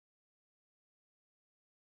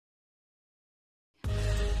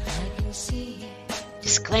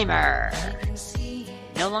Disclaimer.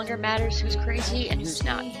 No longer matters who's crazy and who's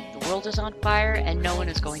not. The world is on fire and no one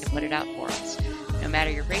is going to put it out for us. No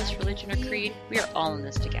matter your race, religion, or creed, we are all in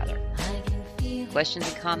this together. Questions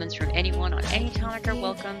and comments from anyone on any topic are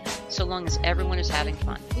welcome, so long as everyone is having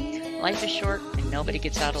fun. Life is short and nobody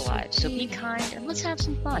gets out alive, so be kind and let's have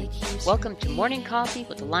some fun. Welcome to Morning Coffee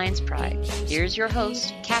with the Lion's Pride. Here's your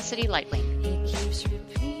host, Cassidy Lightwing.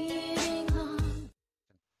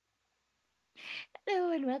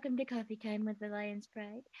 Hello and welcome to Coffee Time with the Lion's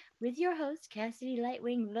Pride, with your host, Cassidy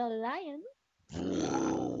Lightwing, the Lion.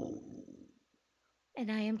 And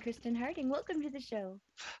I am Kristen Harding. Welcome to the show.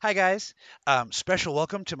 Hi guys. Special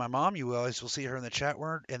welcome to my mom. You always will see her in the chat.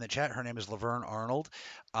 Her name is Laverne Arnold.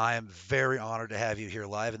 I am very honored to have you here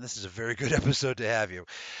live, and this is a very good episode to have you.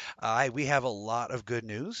 We have a lot of good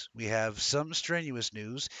news. We have some strenuous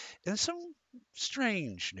news and some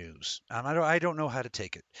strange news. I don't know how to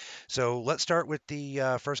take it. So let's start with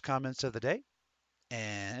the first comments of the day.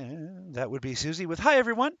 And that would be Susie with "Hi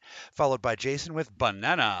everyone," followed by Jason with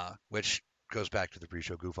 "Banana," which goes back to the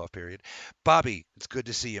pre-show goof-off period. Bobby, it's good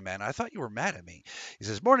to see you, man. I thought you were mad at me. He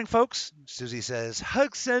says, "Morning, folks." Susie says,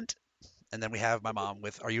 "Hug sent." And then we have my mom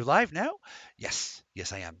with, "Are you live now?" Yes,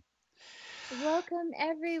 yes, I am. Welcome,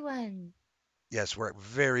 everyone. Yes, we're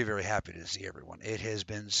very, very happy to see everyone. It has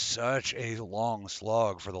been such a long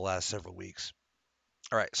slog for the last several weeks.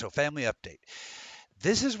 All right, so family update.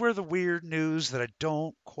 This is where the weird news that I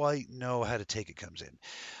don't quite know how to take it comes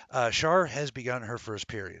in. Shar has begun her first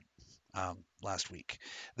period last week.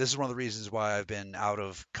 This is one of the reasons why I've been out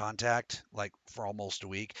of contact like for almost a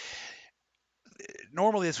week.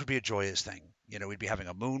 Normally, this would be a joyous thing. We'd be having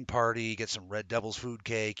a moon party, get some Red Devil's food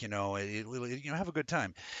cake, have a good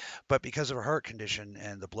time. But because of her heart condition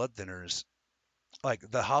and the blood thinners, like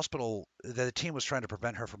the hospital, the team was trying to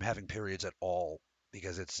prevent her from having periods at all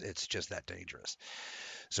because it's just that dangerous.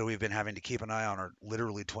 So we've been having to keep an eye on her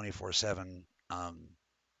literally 24/7.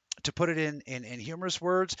 To put it in humorous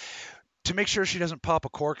words, to make sure she doesn't pop a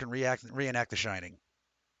cork and reenact The Shining.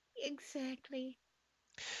 Exactly.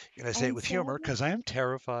 And I say it And with humor sadly, because I am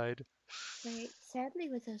terrified. right, sadly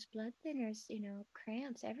with those blood thinners,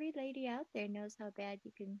 cramps, every lady out there knows how bad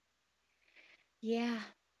you can. Yeah.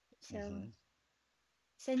 So, Hmm.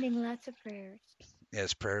 sending lots of prayers.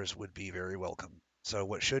 Yes, prayers would be very welcome. So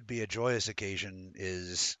what should be a joyous occasion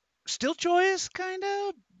is still joyous, kind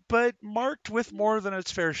of, but marked with more than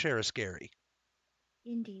its fair share of scary.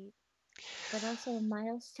 Indeed. But also a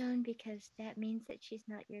milestone because that means that she's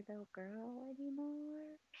not your little girl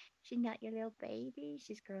anymore. She's not your little baby.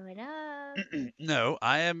 She's growing up. No,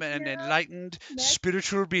 I am an No, enlightened next.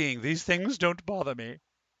 spiritual being. These things don't bother me.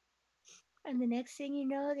 And the next thing you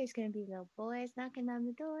know, there's going to be little boys knocking on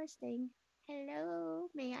the door saying, "Hello,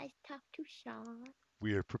 may I talk to Shaw?"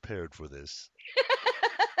 We are prepared for this.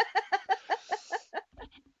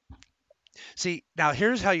 See, now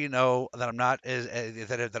here's how you know that I'm not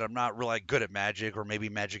that I'm not really good at magic, or maybe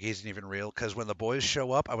magic isn't even real. Because when the boys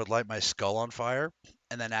show up, I would light my skull on fire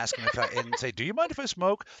and then ask them if I and say, "Do you mind if I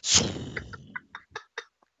smoke?"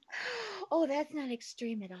 Oh, that's not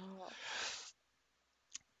extreme at all.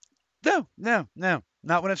 No, no, no,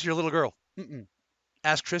 not when it's your little girl. Mm-mm.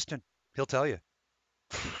 Ask Tristan; he'll tell you.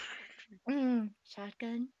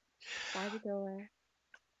 Shotgun by the door.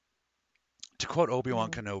 To quote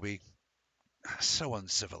Obi-Wan No. Kenobi, "So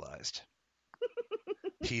uncivilized,"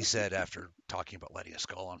 he said after talking about lighting a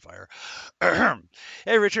skull on fire.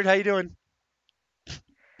 Hey, Richard, how you doing?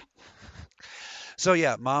 So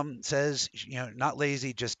yeah, mom says, not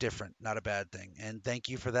lazy, just different, not a bad thing. And thank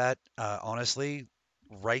you for that. Honestly,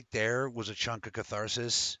 right there was a chunk of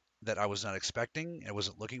catharsis that I was not expecting. I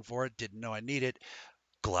wasn't looking for it, didn't know I need it.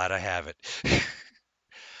 Glad I have it.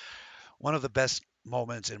 One of the best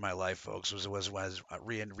moments in my life, folks, was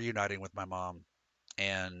reuniting with my mom.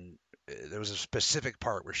 And there was a specific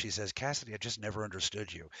part where she says, "Cassidy, I just never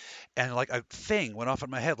understood you." And like a thing went off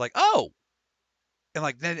in my head, like, "Oh," and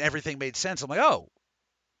like then everything made sense. I'm like, "Oh,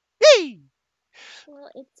 yay!"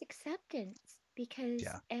 Well, it's acceptance because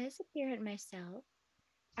Yeah. as a parent myself,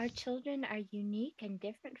 our children are unique and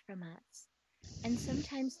different from us. And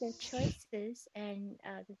sometimes their choices and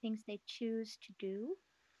the things they choose to do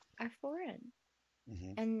are foreign.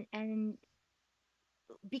 Hmm. And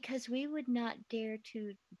because we would not dare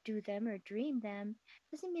to do them or dream them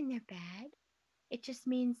doesn't mean they're bad. It just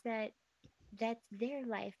means that that's their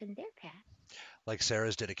life and their path. Like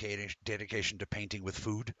Sarah's dedication to painting with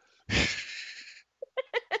food.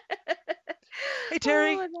 Hey,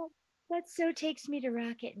 Terry. Oh, that so takes me to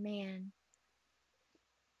Rocket Man.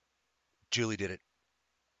 Julie did it.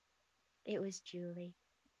 It was Julie.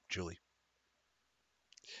 Julie.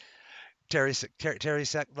 Terry,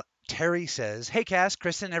 Terry says, "Hey, Cass,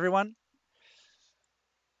 Kristen, everyone.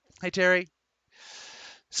 Hey, Terry.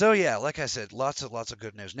 So yeah, like I said, lots of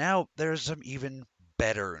good news. Now there's some even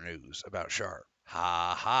better news about Shar.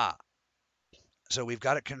 Ha ha. So we've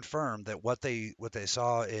got it confirmed that what they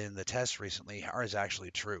saw in the test recently is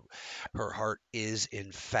actually true. Her heart is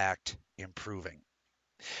in fact improving.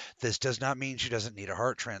 This does not mean she doesn't need a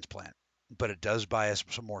heart transplant, but it does buy us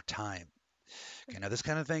some more time. Okay, now this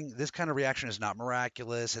kind of thing, this kind of reaction is not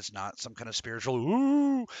miraculous. It's not some kind of spiritual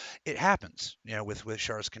ooh. It happens, with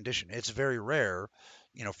Char's condition. It's very rare,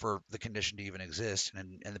 for the condition to even exist.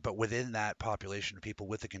 And but within that population of people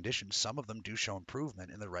with the condition, some of them do show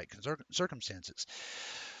improvement in the right circumstances.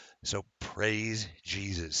 So praise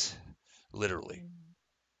Jesus, literally.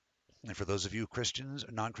 Mm. And for those of you Christians,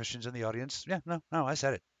 non-Christians in the audience, yeah, no, I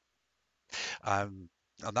said it. I'm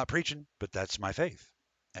I'm not preaching, but that's my faith.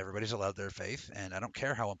 Everybody's allowed their faith, and I don't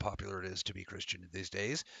care how unpopular it is to be Christian these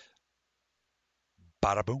days.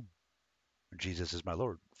 Bada boom. Jesus is my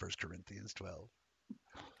Lord. 1 Corinthians 12.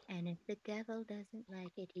 And if the devil doesn't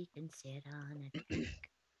like it, he can sit on a twig.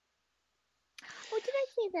 Oh, did I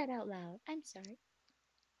say that out loud? I'm sorry.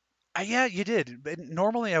 Yeah, you did. But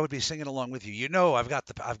normally I would be singing along with you. I've got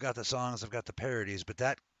the songs, I've got the parodies, but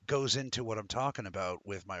that goes into what I'm talking about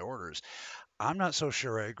with my orders. I'm not so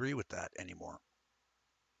sure I agree with that anymore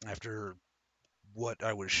after what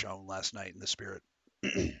I was shown last night in the spirit.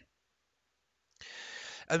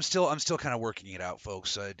 I'm still kind of working it out,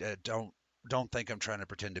 folks. I don't think I'm trying to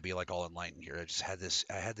pretend to be like all enlightened here.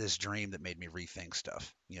 I had this dream that made me rethink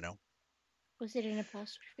stuff. Was it an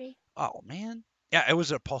apostrophe? Oh man. Yeah, it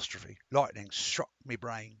was an apostrophe. Lightning struck me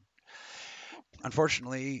brain.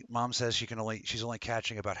 Unfortunately, mom says she's only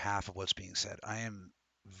catching about half of what's being said. I am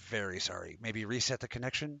very sorry. Maybe reset the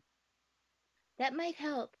connection? That might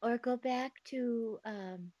help. Or go back to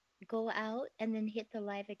go out and then hit the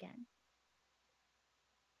live again.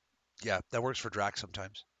 Yeah, that works for Drac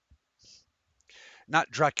sometimes.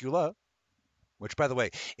 Not Dracula, which by the way,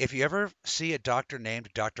 if you ever see a doctor named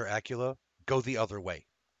Dr. Acula, go the other way.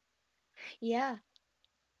 Yeah,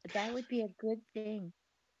 that would be a good thing.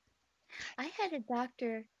 I had a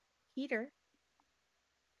Dr. Heater,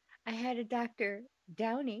 I had a Dr.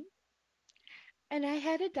 Downing, and I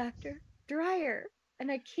had a Dr. Dryer.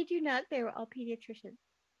 And I kid you not, they were all pediatricians.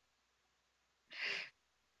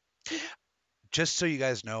 Yeah. Just so you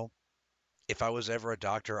guys know, if I was ever a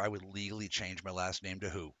doctor, I would legally change my last name to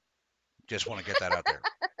Who. Just want to get that out there.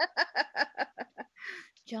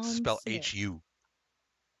 John Spell Smith. H-U.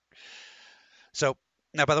 So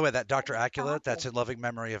now, by the way, that Dr. That's Acula, that's awful. in loving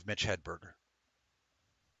memory of Mitch Hedberger.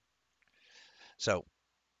 So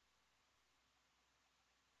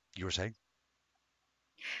you were saying?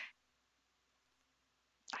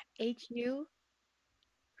 HU,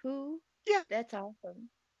 who? Yeah. That's awesome.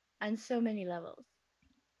 On so many levels.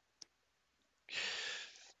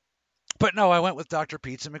 But no, I went with Dr.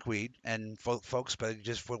 Pizza McWeed and folks, but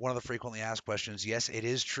just for one of the frequently asked questions, yes, it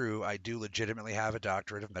is true. I do legitimately have a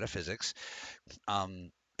doctorate of metaphysics.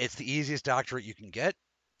 It's the easiest doctorate you can get.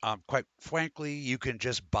 Quite frankly, you can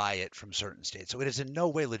just buy it from certain states. So it is in no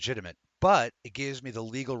way legitimate, but it gives me the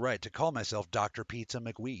legal right to call myself Dr. Pizza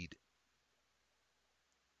McWeed.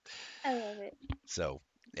 I love it. So,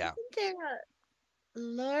 yeah. Isn't there a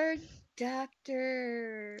Lord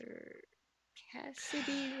Dr.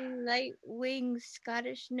 Cassidy Lightwing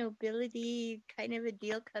Scottish nobility kind of a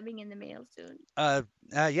deal coming in the mail soon?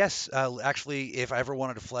 Yes. Actually, if I ever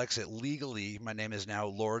wanted to flex it legally, my name is now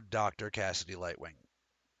Lord Dr. Cassidy Lightwing.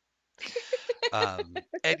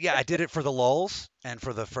 And yeah, I did it for the lulls and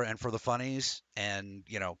for the funnies, and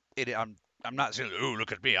I'm not saying, oh,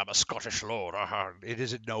 look at me, I'm a Scottish lord. It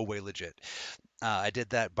is in no way legit. I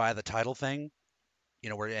did that by the title thing,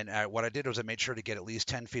 what I did was I made sure to get at least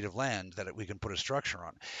 10 feet of land that we can put a structure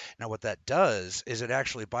on. Now, what that does is it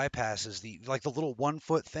actually bypasses the little 1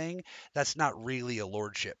 foot thing. That's not really a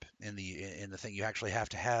lordship in the thing. You actually have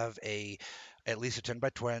to have at least a 10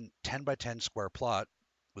 by 10 square plot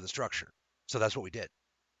with a structure. So that's what we did.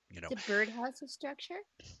 You know, It's a birdhouse structure?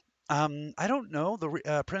 I don't know.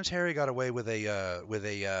 Prince Harry got away with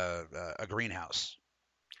a greenhouse,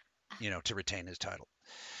 to retain his title.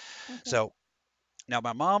 Okay. So now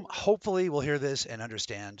my mom hopefully will hear this and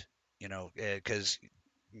understand, because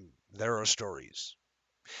there are stories.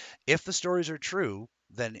 If the stories are true,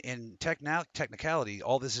 then in technicality,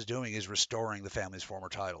 all this is doing is restoring the family's former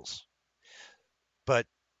titles. But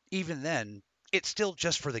even then, it's still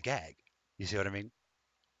just for the gag. You see what I mean?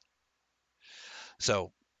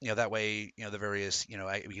 So, that way, the various,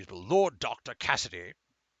 we could put Lord Dr. Cassidy,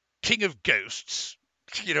 King of Ghosts,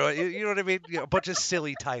 you know what I mean? A bunch of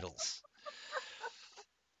silly titles.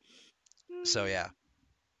 So yeah,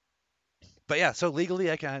 but yeah, so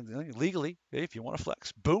legally I can legally if you want to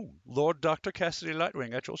flex, boom, Lord Doctor Cassidy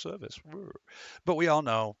Lightwing at your service. But we all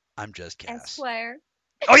know I'm just Cass. Esquire.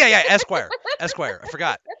 Oh yeah, yeah, Esquire, Esquire. I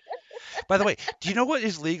forgot. By the way, do you know what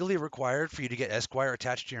is legally required for you to get Esquire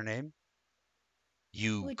attached to your name?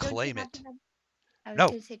 You Well, don't you claim have to it. have? I was No,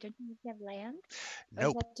 going to say, don't you have to have land, or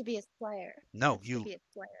does it nope, have to be a squire? no, Has to you be a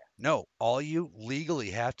squire. no. All you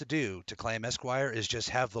legally have to do to claim Esquire is just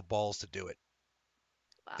have the balls to do it.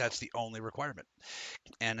 Wow. That's the only requirement.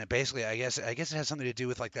 And basically, I guess it has something to do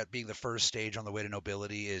with like that being the first stage on the way to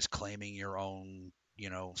nobility is claiming your own,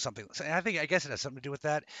 something. So I guess it has something to do with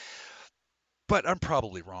that, but I'm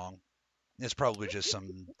probably wrong. It's probably just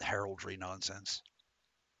some heraldry nonsense.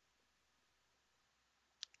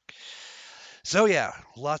 So yeah,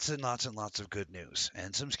 lots and lots and lots of good news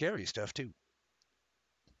and some scary stuff too.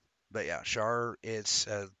 But yeah, Shar, it's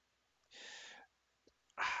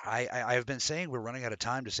I've been saying we're running out of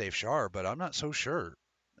time to save Shar, but I'm not so sure.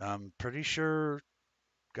 I'm pretty sure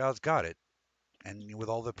God's got it. And with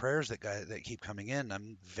all the prayers that keep coming in,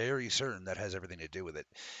 I'm very certain that has everything to do with it.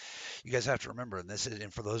 You guys have to remember,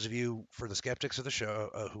 and for those of you, for the skeptics of the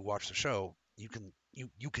show who watch the show, you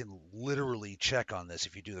can literally check on this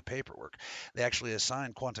if you do the paperwork. They actually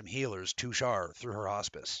assign quantum healers to Shar through her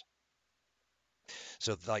hospice,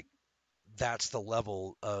 so like that's the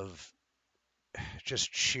level of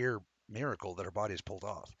just sheer miracle that her body has pulled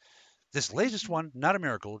off. This latest Hmm. one, not a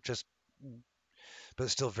miracle, just but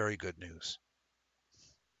it's still very good news.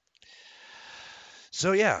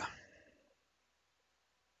 So yeah,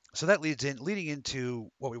 so that leading into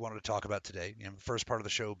what we wanted to talk about today. The first part of the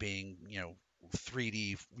show being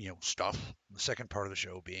 3D stuff. The second part of the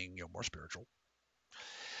show being more spiritual.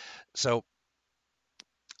 So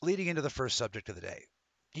leading into the first subject of the day.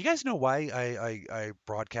 Do you guys know why I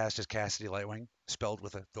broadcast as Cassidy Lightwing, spelled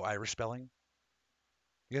with the Irish spelling?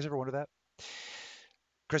 You guys ever wonder that?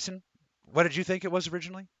 Kristen, what did you think it was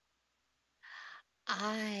originally?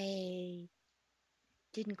 I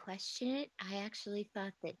didn't question it. I actually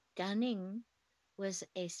thought that Dunning was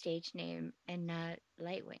a stage name and not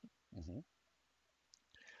Lightwing. Hmm.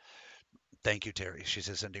 Thank you, Terry. She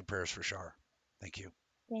says sending prayers for Shar. Thank you.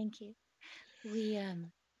 Thank you. We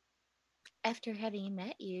after having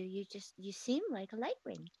met you, you seem like a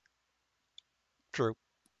Lightwing. True.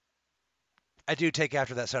 I do take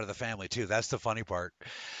after that side of the family too. That's the funny part.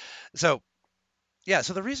 So yeah,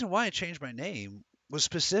 so the reason why I changed my name was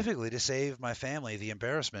specifically to save my family the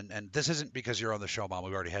embarrassment. And this isn't because you're on the show, Mom.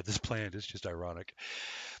 We already had this planned. It's just ironic.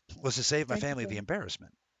 Was to save my Don't you family the think?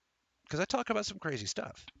 embarrassment because I talk about some crazy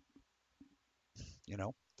stuff. You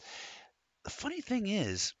know, the funny thing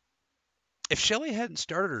is, if Shelly hadn't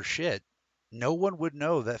started her shit, no one would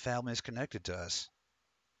know that family is connected to us.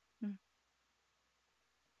 Mm.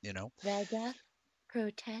 You know, Thou doth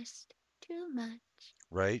protest too much.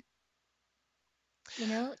 right?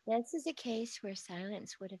 This is a case where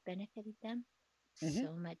silence would have benefited them Hmm.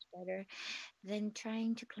 so much better than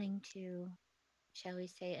trying to cling to, shall we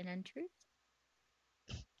say, an untruth,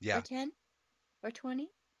 or Yeah, 10, or 20,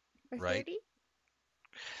 or right. 30,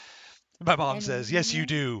 My mom and says, "Yes, you one,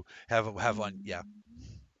 do have and one." Yeah, one,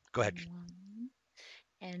 go ahead. and one,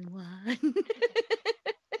 and one.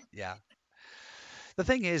 Yeah. The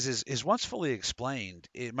thing is once fully explained,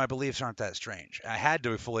 my beliefs aren't that strange. I had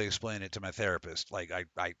to fully explain it to my therapist. Like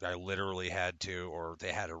I literally had to, or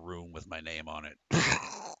they had a room with my name on it.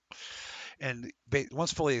 And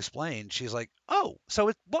once fully explained, she's like, "Oh, so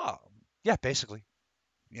it's blah." Yeah, basically,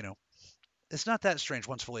 you know, it's not that strange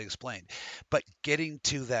once fully explained. But getting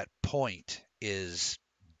to that point is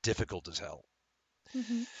difficult as hell.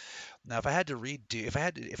 Hmm. Now, if I had to redo, if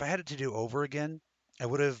I had it to do over again, I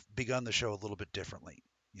would have begun the show a little bit differently,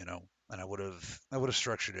 and I would have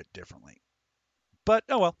structured it differently. But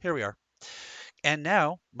oh well, here we are. And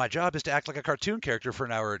now my job is to act like a cartoon character for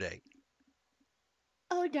an hour a day,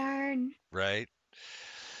 Oh, darn. right?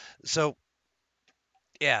 So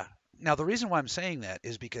yeah. Now the reason why I'm saying that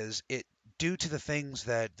is because due to the things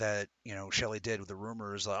that Shelley did with the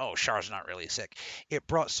rumors, like, oh, Char's not really sick, it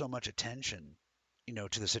brought so much attention,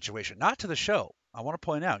 to the situation, not to the show. I want to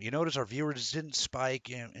point out, you notice our viewers didn't spike,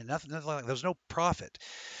 and nothing like that. There was no profit,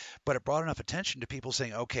 but it brought enough attention to people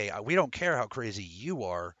saying, okay, we don't care how crazy you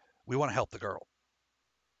are, we want to help the girl.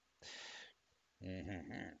 Hmm.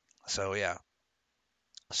 So yeah,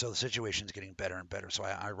 so the situation's getting better and better. So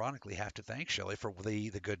I ironically have to thank Shelley for the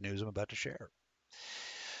good news I'm about to share.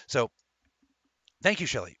 So thank you,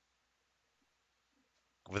 Shelley.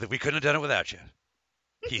 We couldn't have done it without you,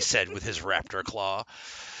 he said with his raptor claw.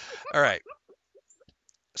 All right.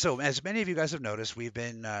 So, as many of you guys have noticed, we've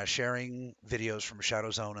been sharing videos from Shadow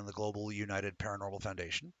Zone and the Global United Paranormal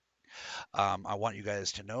Foundation. I want you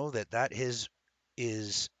guys to know that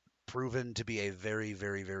is proven to be a very,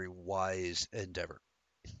 very, very wise endeavor.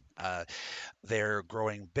 Uh, they're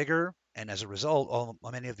growing bigger, and as a result,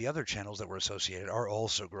 many of the other channels that were associated are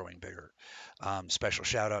also growing bigger. Special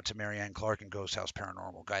shout out to Marianne Clark and Ghost House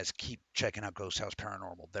Paranormal. Guys, keep checking out Ghost House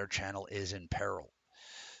Paranormal. Their channel is in peril,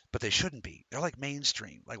 but they shouldn't be. They're like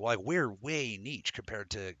mainstream. Like we're way niche compared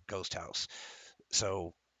to Ghost House.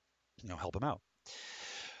 So, help them out.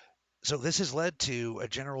 So this has led to a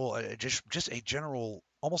general, just a general,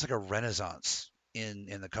 almost like a renaissance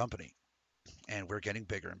in the company, and we're getting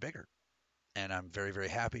bigger and bigger. And I'm very, very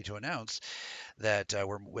happy to announce that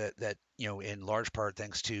in large part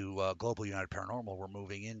thanks to Global United Paranormal, we're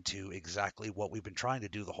moving into exactly what we've been trying to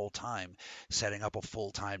do the whole time, setting up a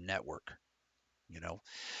full-time network. You know,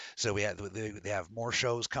 so they have more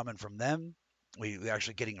shows coming from them. We're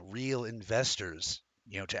actually getting real investors,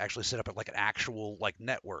 to actually set up like an actual like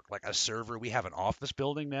network, like a server. We have an office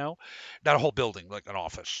building now, not a whole building, like an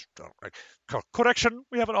office. Like, correction,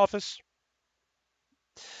 we have an office.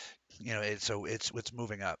 So it's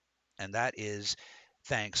moving up, and that is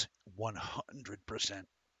thanks 100%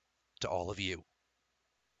 to all of you.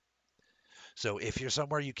 So if you're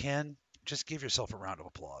somewhere you can, just give yourself a round of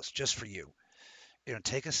applause just for you.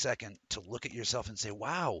 Take a second to look at yourself and say,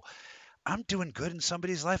 "Wow, I'm doing good in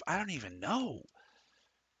somebody's life I don't even know,"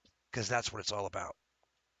 because that's what it's all about,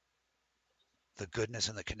 the goodness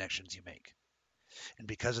and the connections you make. And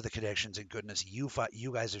because of the connections and goodness you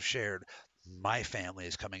guys have shared, my family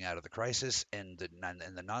is coming out of the crisis and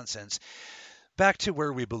the nonsense back to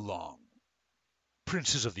where we belong.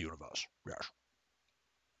 Princes of the universe. Yes.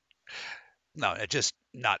 No, it just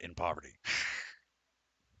not in poverty.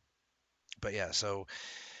 But yeah, so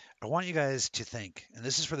I want you guys to think, and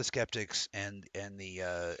this is for the skeptics and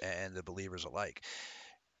the believers alike.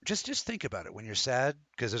 Just think about it when you're sad,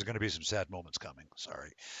 because there's going to be some sad moments coming.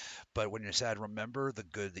 Sorry. But when you're sad, remember the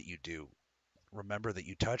good that you do. Remember that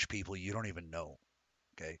you touch people you don't even know.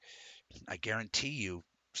 Okay. I guarantee you,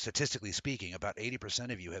 statistically speaking, about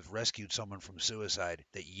 80% of you have rescued someone from suicide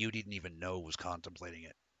that you didn't even know was contemplating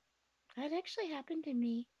it. That actually happened to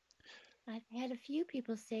me. I've had a few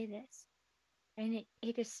people say this, and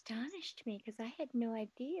it astonished me because I had no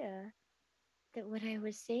idea that what I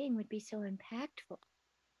was saying would be so impactful.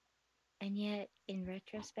 And yet, in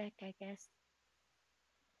retrospect, I guess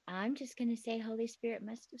I'm just going to say Holy Spirit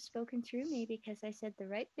must have spoken through me because I said the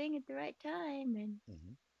right thing at the right time and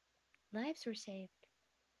Hmm. lives were saved.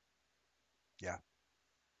 Yeah.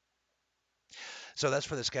 So that's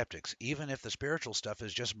for the skeptics. Even if the spiritual stuff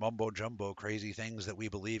is just mumbo jumbo, crazy things that we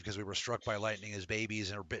believe because we were struck by lightning as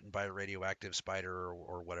babies and are bitten by a radioactive spider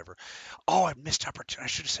or whatever. Oh, I missed opportunity. I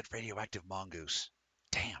should have said radioactive mongoose.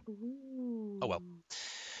 Damn. Oh well. Ooh.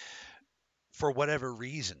 For whatever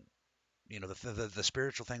reason, the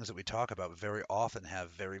spiritual things that we talk about very often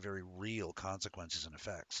have very, very real consequences and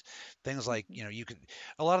effects. Things like, Mhm. you could,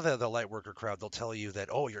 a lot of the light worker crowd, they'll tell you that,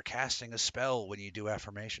 oh, you're casting a spell when you do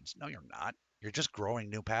affirmations. No, you're not. You're just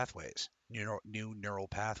growing new pathways, new neural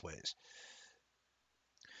pathways.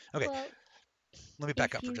 Okay, Well, let me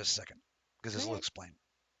back if up for you just a second because go this will ahead. explain.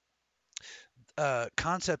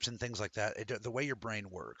 Concepts and things like that, the way your brain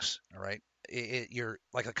works, all right? You're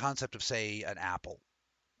like a concept of, say, an apple.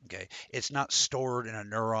 Okay, it's not stored in a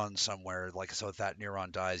neuron somewhere, like so if that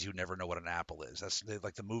neuron dies, you never know what an apple is. That's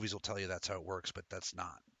like the movies will tell you that's how it works, but that's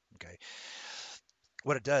not. Okay,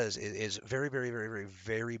 what it does is very, very, very, very,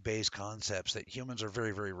 very base concepts that humans are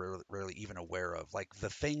very, very rarely even aware of, like the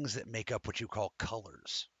things that make up what you call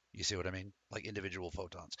colors. You see what I mean? Like individual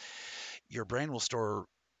photons. Your brain will store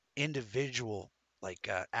individual like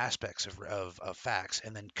aspects of facts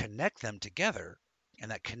and then connect them together, and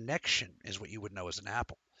that connection is what you would know as an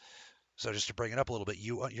apple. So just to bring it up a little bit,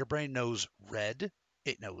 your brain knows red,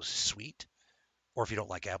 it knows sweet, or if you don't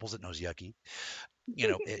like apples, it knows yucky.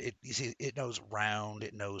 You see, it knows round,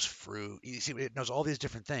 it knows fruit. You see, it knows all these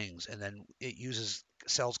different things, and then it uses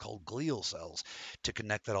cells called glial cells to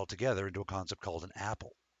connect that all together into a concept called an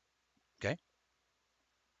apple. Okay,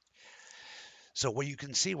 so what you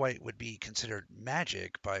can see why it would be considered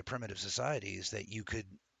magic by primitive societies that you could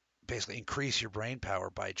basically increase your brain power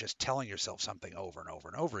by just telling yourself something over and over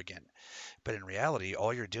and over again. But in reality,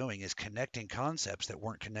 all you're doing is connecting concepts that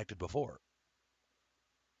weren't connected before.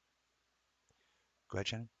 Go ahead,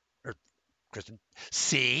 Shannon. Or Kristen.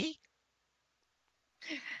 See?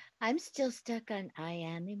 I'm still stuck on I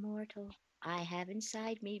am immortal. I have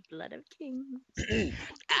inside me blood of kings.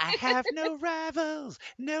 I have no rivals.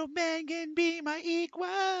 No man can be my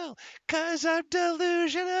equal. Cause I'm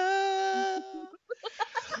delusional.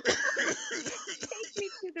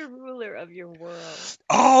 Take me to the ruler of your world.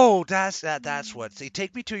 Oh, that's that. That's Mm. what. See,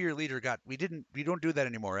 take me to your leader. Got we didn't. We don't do that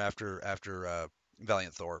anymore after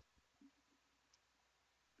Valiant Thor.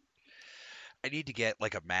 I need to get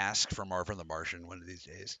like a mask from Marvin the Martian one of these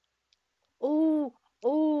days. Oh,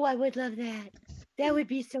 oh, I would love that. That would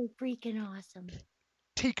be so freaking awesome.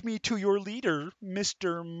 Take me to your leader,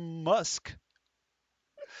 Mr. Musk.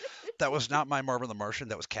 That was not my Marvin the Martian.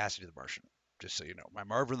 That was Cassidy the Martian. Just so you know, my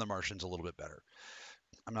Marvin the Martian's a little bit better.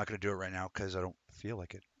 I'm not going to do it right now because I don't feel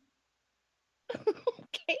like it.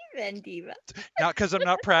 Okay then, Diva. Not because I'm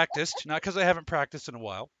not practiced. Not because I haven't practiced in a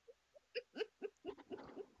while.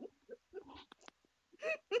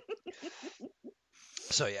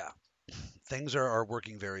 So yeah, things are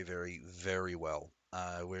working very, very, very well.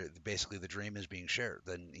 Where basically the dream is being shared,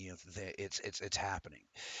 then it's happening.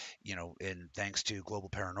 And thanks to Global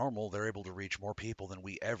Paranormal, they're able to reach more people than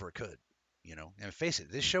we ever could. And face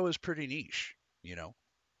it, this show is pretty niche. You know,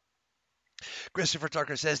 Christopher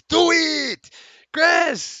Tucker says, "Do it,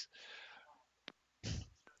 Chris."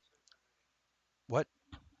 What?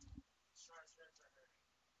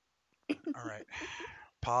 All right.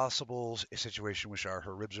 Possible situation with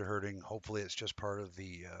her ribs are hurting. Hopefully, it's just part of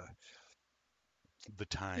the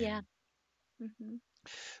Yeah. time. Hmm.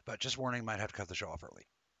 But just warning, might have to cut the show off early.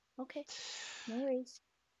 Okay. No worries.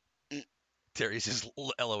 Terry says,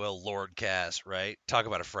 "LOL, Lord Cass." Right? Talk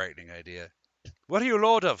about a frightening idea. What are you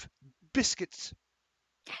lord of? Biscuits.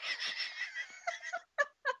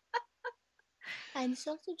 I'm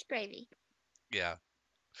sausage gravy. Yeah.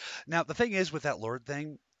 Now the thing is with that Lord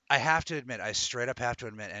thing, I have to admit, I straight up have to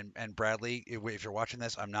admit, and Bradley, if you're watching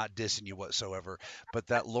this, I'm not dissing you whatsoever, but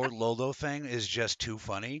that Lord Lolo thing is just too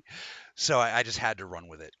funny, so I just had to run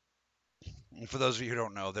with it. And for those of you who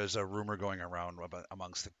don't know, there's a rumor going around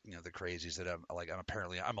amongst the crazies that I'm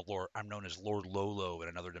a lord, I'm known as Lord Lolo in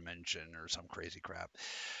another dimension or some crazy crap.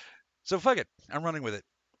 So fuck it, I'm running with it.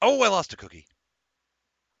 Oh, I lost a cookie.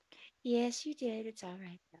 Yes, you did. It's all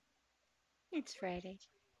right though. It's Friday.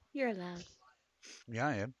 You're allowed. Yeah,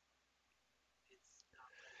 I am.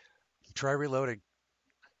 Try reloading,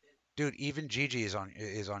 dude. Even Gigi is on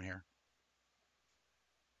here.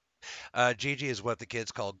 Gigi is what the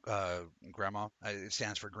kids call grandma. It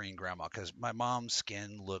stands for green grandma because my mom's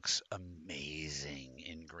skin looks amazing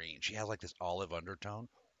in green. She has like this olive undertone.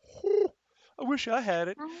 I wish I had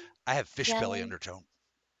it. I'm I have fish belly jealous. undertone.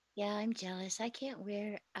 Yeah, I'm jealous. I can't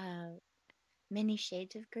wear many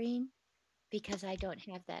shades of green because I don't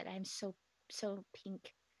have that. I'm so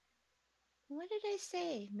pink. What did I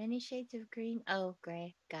say? Many shades of green? Oh,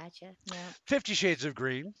 gray. Gotcha. No. 50 Shades of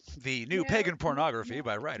Green, the new No, pagan no, pornography no,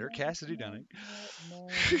 by writer no, Cassidy no, Dunning. no,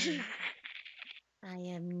 no. I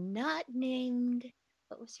am not named.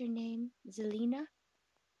 What was her name? Zelina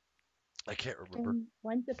I can't remember. from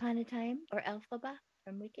Once Upon a Time or Elphaba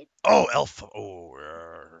from Wicked? Oh, Elf. Oh,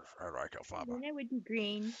 I like Elphaba. Then I would be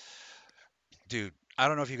green. Dude, I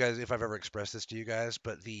don't know if I've ever expressed this to you guys,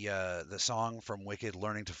 but the song from Wicked,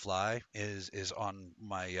 "Learning to Fly," is on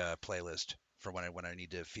my playlist for when I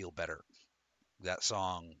need to feel better. That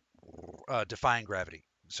song, "Defying Gravity."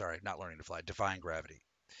 Sorry, not "Learning to Fly," "Defying Gravity."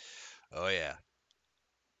 Oh yeah,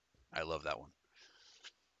 I love that one.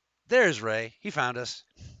 There's Ray. He found us.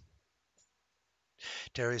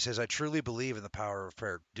 Terry says, "I truly believe in the power of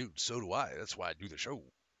prayer." Dude, so do I. That's why I do the show.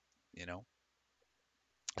 You know,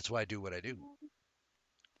 that's why I do what I do.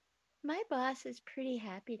 My boss is pretty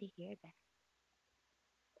happy to hear that.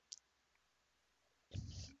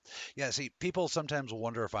 Yeah, see, people sometimes will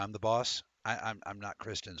wonder if I'm the boss. I'm not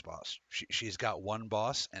Kristen's boss. She's got one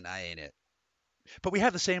boss, and I ain't it. But we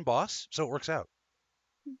have the same boss, so it works out.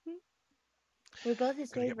 Hmm. We're both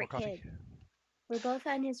his Gonna get more favorite coffee. kid. We're both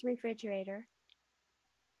on his refrigerator,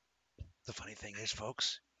 The funny thing is,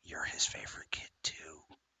 folks, you're his favorite kid too.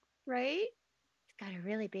 right? He's got a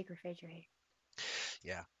really big refrigerator.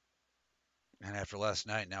 Yeah. And after last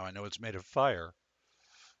night, now I know it's made of fire.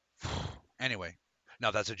 Anyway,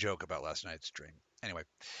 no, that's a joke about last night's dream. Anyway,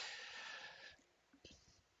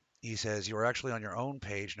 he says you were actually on your own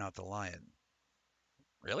page, not the lion.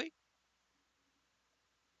 Really?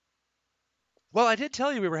 Well, I did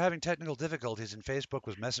tell you we were having technical difficulties and Facebook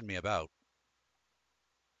was messing me about.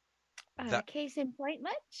 That Case in point,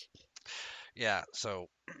 much? yeah, so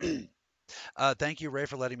thank you, Ray,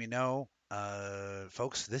 for letting me know.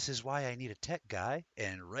 Folks, this is why I need a tech guy,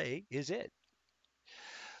 and Ray is it.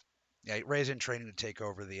 Yeah, Ray's in training to take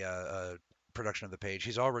over production of the page.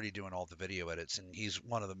 He's already doing all the video edits, and he's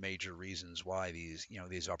one of the major reasons why these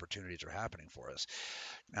opportunities are happening for us.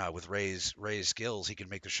 With Ray's skills, he can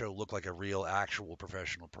make the show look like a real, actual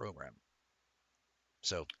professional program.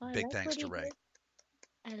 So Oh, I big like thanks what to he Ray. did.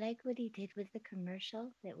 I like what he did with the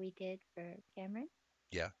commercial that we did for Cameron.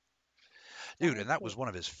 Yeah, That dude, was and that was cool. one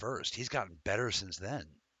of his first. He's gotten better since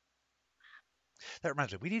then. That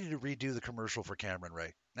reminds me, we needed to redo the commercial for Cameron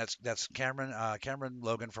Ray. That's Cameron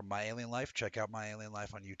Logan from My Alien Life. Check out My Alien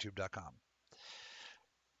Life on YouTube.com.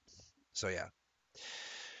 So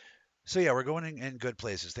yeah, we're going in good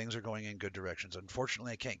places. Things are going in good directions.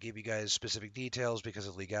 Unfortunately, I can't give you guys specific details because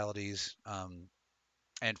of legalities.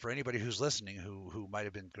 And for anybody who's listening who might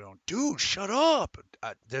have been going, dude, shut up.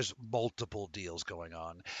 There's multiple deals going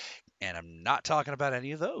on, and I'm not talking about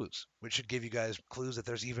any of those, which should give you guys clues that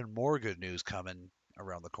there's even more good news coming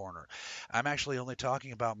around the corner. I'm actually only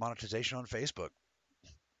talking about monetization on Facebook.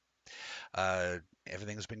 Uh,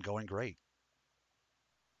 Everything's been going great.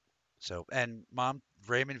 So, and mom,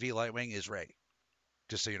 Raymond V. Lightwing is Ray,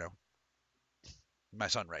 just so you know, my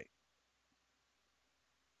son Ray.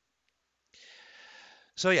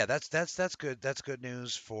 So yeah, that's good. That's good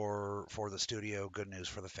news for the studio. Good news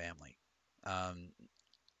for the family. Um,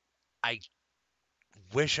 I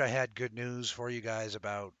wish I had good news for you guys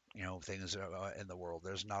about things in the world.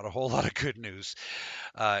 There's not a whole lot of good news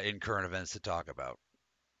in current events to talk about.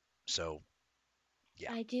 So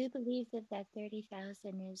yeah. I do believe that that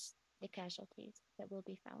 30,000 is the casualties that will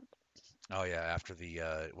be found. Oh yeah. After the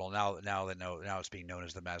well now it's being known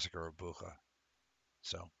as the massacre of Bucha.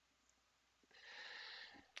 So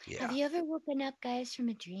Have yeah. you ever woken up, guys, from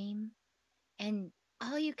a dream and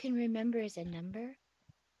all you can remember is a number?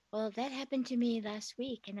 Well, that happened to me last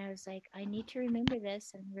week, and I was like, I need to remember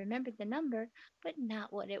this and remembered the number, but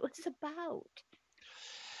not what it was about.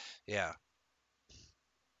 Yeah.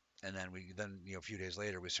 And then a few days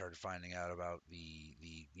later we started finding out about the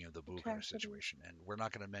Bucha Atrocities. situation, and we're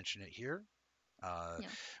not going to mention it here. Uh, No.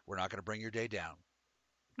 we're not going to bring your day down.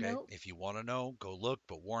 Okay. Nope. If you want to know, go look.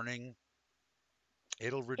 But warning,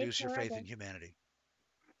 it'll It's reduce your faith in horrible. humanity.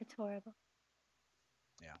 It's horrible.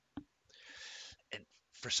 Yeah. And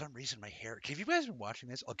for some reason, my hair. Have you guys been watching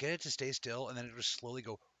this? I'll get it to stay still, and then it'll just slowly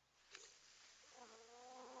go.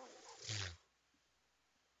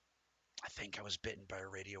 I think I was bitten by a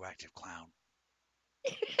radioactive clown.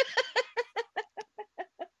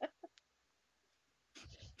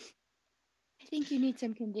 I think you need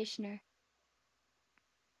some conditioner.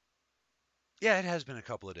 Yeah, it has been a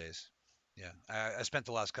couple of days. Yeah, I spent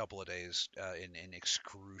the last couple of days in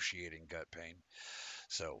excruciating gut pain,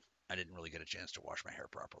 so I didn't really get a chance to wash my hair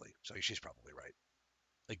properly. So she's probably right.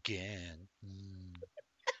 Again.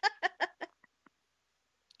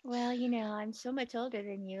 Well, I'm so much older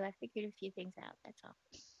than you. I figured a few things out. That's all.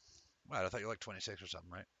 Wow, I thought you were like 26 or something,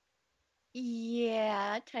 right?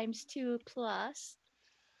 Yeah, times two plus.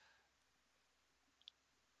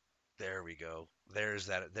 There we go. There's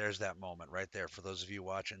that moment right there. For those of you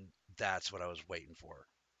watching, that's what I was waiting for.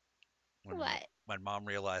 When What? when mom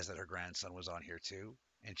realized that her grandson was on here too,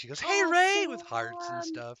 and she goes, "Hey Oh, Ray," with hearts and Sam.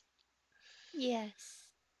 stuff. Yes.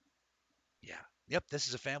 Yeah. Yep. This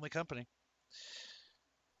is a family company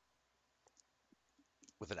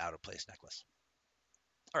with an out of place necklace.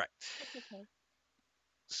 All right. That's okay.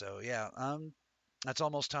 So yeah. That's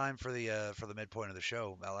almost time for the midpoint of the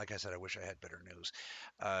show. Like I said, I wish I had better news.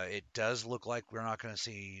 It does look like we're not going to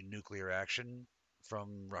see nuclear action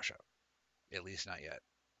from Russia, at least not yet.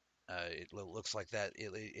 Looks like that.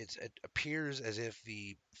 It appears as if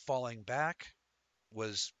the falling back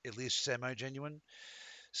was at least semi-genuine.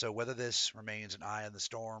 So whether this remains an eye in the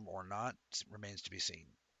storm or not remains to be seen.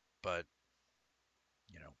 But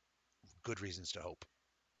you know, good reasons to hope.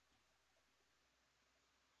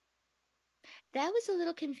 That was a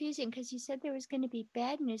little confusing because you said there was going to be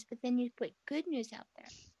bad news, but then you put good news out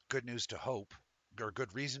there. Good news to hope, or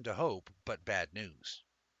good reason to hope, but bad news.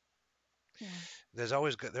 Yeah. There's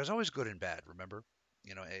always good and bad. Remember,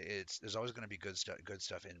 there's always going to be good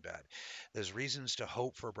stuff in bad. There's reasons to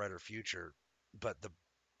hope for a brighter future, but the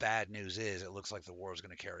bad news is it looks like the war is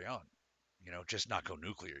going to carry on. Just not go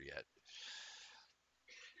nuclear yet.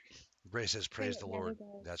 Ray says, Pray "Praise it the never Lord."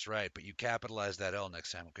 does. That's right, but you capitalize that L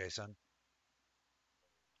next time, okay, son?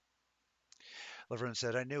 Laverne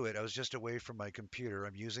said, "I knew it. I was just away from my computer.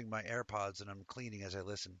 I'm using my AirPods and I'm cleaning as I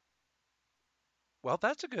listen." Well,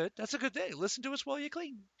 that's a good thing. Listen to us while you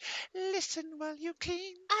clean. Listen while you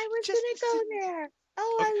clean. I was going Just to listen. go there.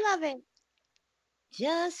 Oh, Okay. I love it.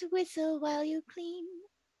 Just whistle while you clean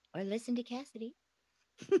or listen to Cassidy.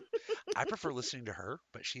 I prefer listening to her,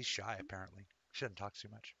 but she's shy apparently. She doesn't talk too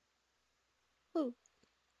much. Who?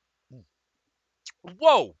 Mm.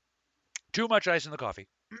 Whoa! Too much ice in the coffee.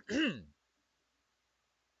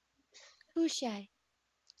 Who's shy?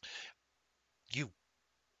 You.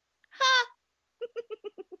 Ha!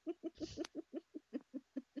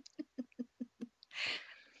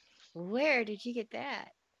 Where did you get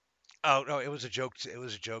that? Oh no, it was a joke. It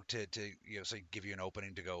was a joke to so give you an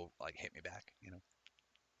opening to go like hit me back.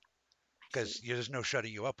 I Because see. there's no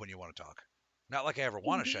shutting you up when you want to talk. Not like I ever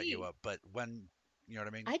want to shut you Indeed. up, but when you know what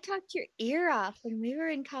I mean. I talked your ear off when we were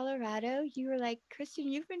in Colorado. You were like, Kristen,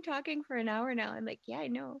 you've been talking for an hour now. I'm like, yeah, I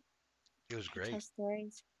know. It was I tell great.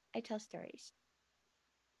 stories. I tell stories.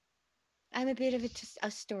 I'm a bit of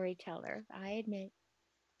a storyteller, I admit.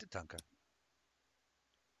 Tatanka.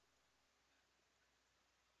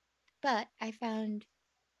 But I found,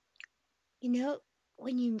 you know,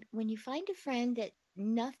 when you find a friend that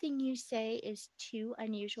nothing you say is too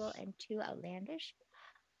unusual and too outlandish,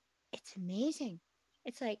 it's amazing.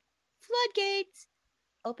 It's like floodgates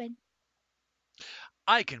open.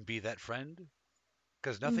 I can be that friend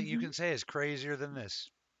because nothing you Mm-hmm. can say is crazier than this.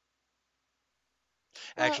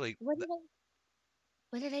 Well, Actually, what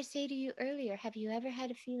did I say to you earlier? Have you ever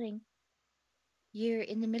had a feeling you're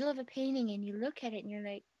in the middle of a painting and you look at it and you're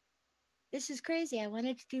like, this is crazy. I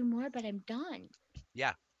wanted to do more, but I'm done.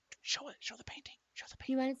 yeah. Show it. Show the painting. Show the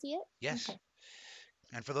You painting. want to see it? Yes. Okay.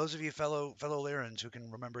 And for those of you fellow Lyrans who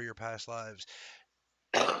can remember your past lives,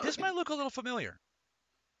 this might look a little familiar.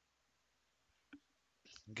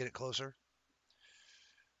 Get it closer.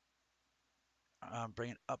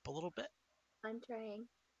 Bring it up a little bit. I'm trying.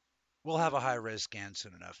 We'll have a high res scan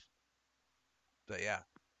soon enough. But yeah,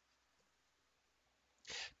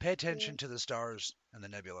 pay Yeah. attention to the stars and the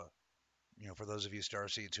nebula. For those of you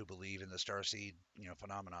starseeds who believe in the starseed,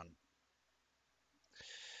 phenomenon.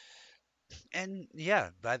 And yeah,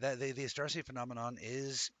 the starseed phenomenon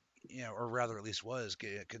is, or rather at least was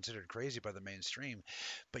considered crazy by the mainstream.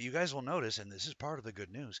 But you guys will notice, and this is part of the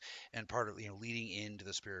good news, and part of leading into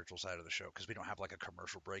the spiritual side of the show, because we don't have like a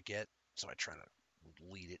commercial break yet, so I try to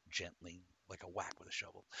lead it gently, like a whack with a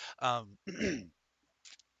shovel. Um,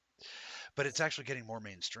 but it's actually getting more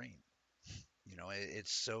mainstream.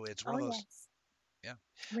 It's one Oh, of those, yes. yeah,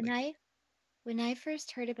 When like I when I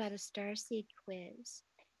first heard about a starseed quiz,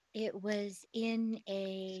 it was in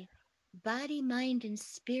a body, mind, and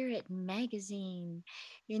spirit magazine,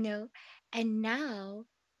 you know. And now,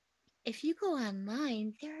 if you go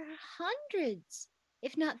online, there are hundreds,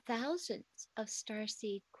 if not thousands, of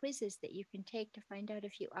starseed quizzes that you can take to find out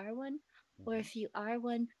if you are one, or mhm, if you are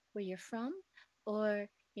one, where you're from, or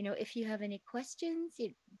if you have any questions.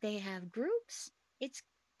 They have groups.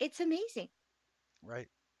 It's amazing. right.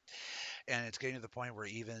 And it's getting to the point where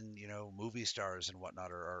even movie stars and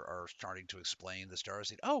whatnot are starting to explain the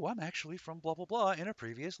stars. Oh, I'm actually from blah blah blah in a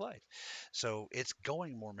previous life. So it's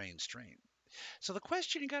going more mainstream. So the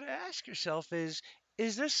question you got to ask yourself is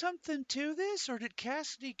there something to this, or did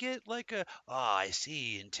Cassidy get like I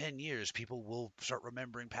see, in 10 years people will start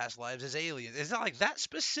remembering past lives as aliens? It's not like that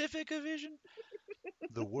specific a vision.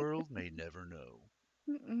 The world may never know.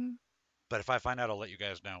 Mm-mm. But if I find out, I'll let you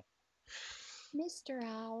guys know. Mr.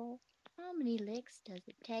 Owl, how many licks does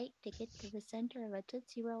it take to get to the center of a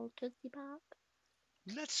Tootsie Roll Tootsie Pop?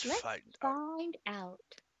 Let's Let's find out. find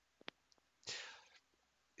out.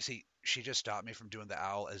 See, she just stopped me from doing the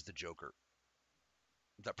owl as the Joker.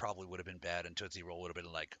 That probably would have been bad, and Tootsie Roll would have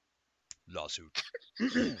been like lawsuit.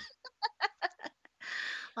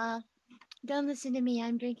 Well, don't listen to me.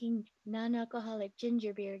 I'm drinking non alcoholic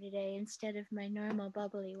ginger beer today instead of my normal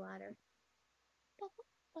bubbly water. Bubble,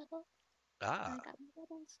 bubble. I Ah, got my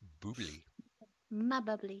bubbles. boobly. My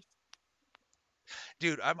bubblies.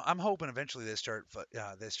 Dude, I'm hoping eventually they start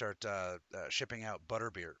shipping out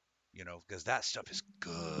butterbeer, because that stuff is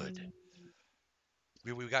good. Mm.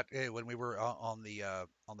 We got when we were on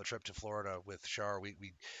the trip to Florida with Shar, we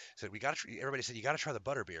said we got to. Everybody said you got to try the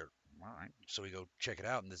butterbeer. All right, so we go check it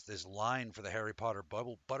out, and this line for the Harry Potter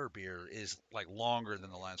bubble butterbeer is like longer than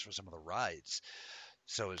the lines for some of the rides.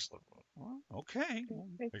 So it's like, well, okay. Well,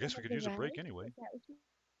 For I some guess we of could the use a break rides, anyway. is that what you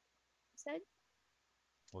said?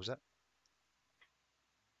 What was that?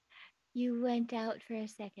 You went out for a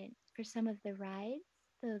second for some of the rides.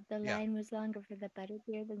 The Yeah, line was longer for the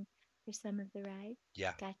butterbeer than for some of the rides.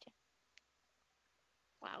 yeah, Gotcha.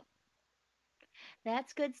 Wow.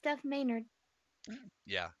 That's good stuff, Maynard.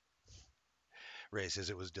 yeah. Ray says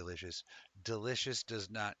it was delicious. Delicious does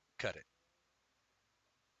not cut it.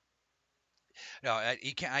 No, I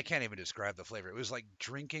can't even describe the flavor. It was like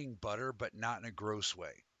drinking butter, but not in a gross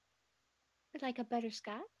way. Like a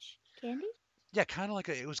butterscotch candy? Yeah,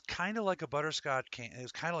 it was kind of like a butterscotch it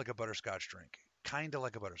was kind of like a butterscotch drink. Kind of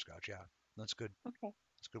like a butterscotch. Yeah, that's good. Okay.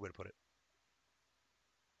 That's a good way to put it.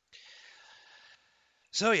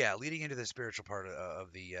 So yeah, leading into the spiritual part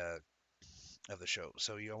of the show.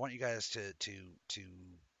 So I want you guys to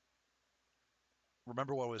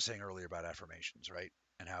remember what I was saying earlier about affirmations, right?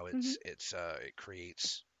 And how Hmm. it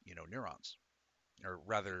creates neurons, or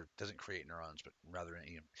rather doesn't create neurons, but rather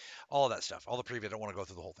all of that stuff, all the previous. I don't want to go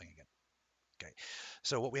through the whole thing again. Okay,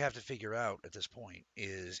 so what we have to figure out at this point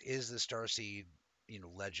is the starseed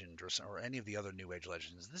legend or any of the other New Age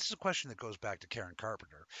legends. This is a question that goes back to Karen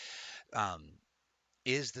Carpenter. Um,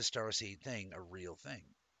 is the starseed thing a real thing?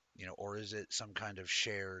 Or is it some kind of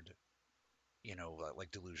shared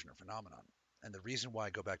like delusion or phenomenon? And the reason why I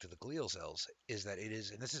go back to the glial cells is that it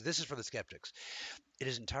is, and this is for the skeptics, it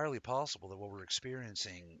is entirely possible that what we're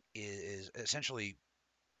experiencing is essentially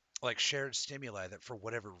like shared stimuli that for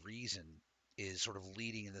whatever reason is sort of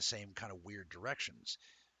leading in the same kind of weird directions,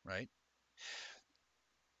 right?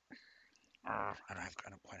 I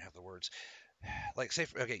don't quite have the words. Like say,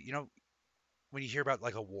 okay, when you hear about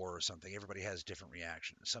like a war or something, everybody has different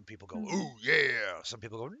reactions. Some people go, Hmm. "Ooh, yeah." Some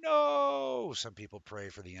people go, "No." Some people pray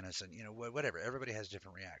for the innocent. Whatever. Everybody has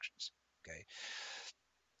different reactions. Okay.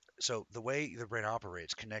 So the way the brain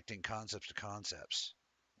operates, connecting concepts to concepts.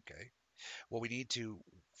 Okay. What we need to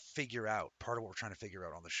figure out, part of what we're trying to figure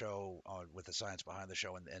out on the show, with the science behind the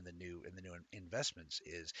show and the new investments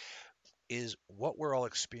is what we're all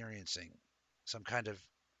experiencing, some kind of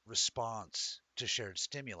response to shared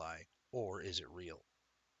stimuli, or is it real?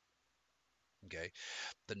 Okay.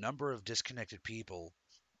 The number of disconnected people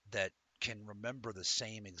that can remember the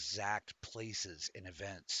same exact places and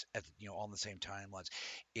events at on the same timelines,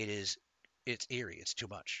 it's eerie. It's too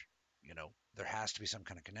much. There has to be some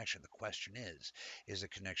kind of connection. The question is the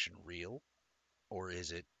connection real, or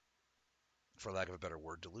is it, for lack of a better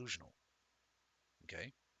word, delusional?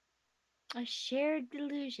 Okay. A shared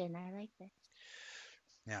delusion. I like this.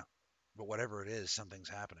 Yeah. But whatever it is, something's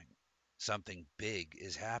happening. Something big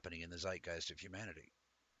is happening in the zeitgeist of humanity,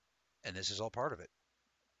 and this is all part of it.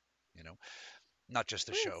 you know Not just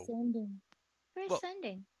the We're show. ascending. We're well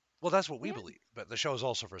ascending. well, that's what we Yeah. believe, but the show is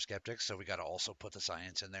also for skeptics, so we got to also put the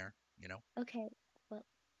science in there. Okay. Well,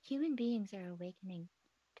 human beings are awakening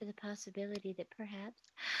to the possibility that perhaps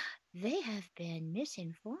they have been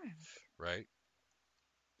misinformed. Right.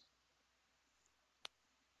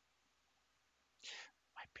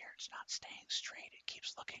 My beard's not staying straight. It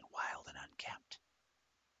keeps looking wild and unkempt.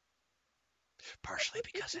 Partially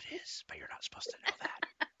because it is, but you're not supposed to know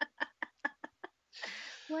that.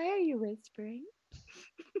 Why are you whispering?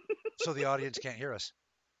 So the audience can't hear us.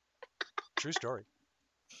 True story.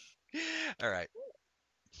 All right.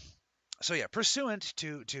 So yeah, pursuant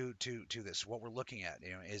to this, what we're looking at,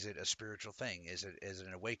 is it a spiritual thing? Is it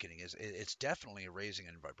an awakening? It's definitely a raising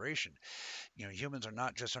in vibration. Humans are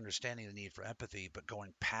not just understanding the need for empathy, but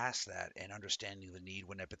going past that and understanding the need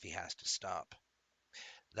when empathy has to stop.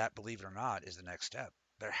 That, believe it or not, is the next step.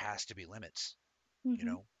 There has to be limits. You Hmm.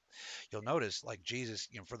 know, you'll notice, like Jesus,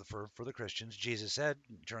 for the Christians, Jesus said,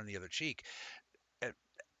 "Turn the other cheek." Uh,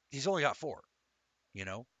 He's only got four. You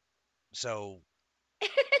know, so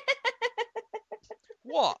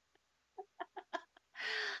what?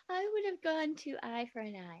 I would have gone to eye for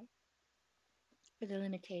an eye for the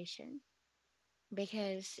limitation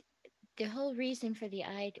because the whole reason for the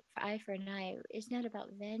eye for an eye is not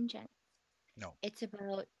about vengeance. No, It's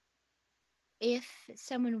about if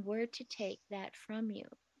someone were to take that from you,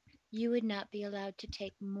 you would not be allowed to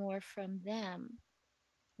take more from them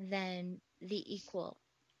than the equal.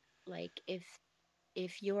 Like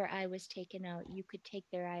if your eye was taken out, you could take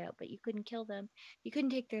their eye out, but you couldn't kill them. You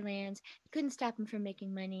couldn't take their lands. You couldn't stop them from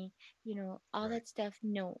making money. All right, that stuff.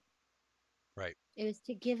 No, right, it was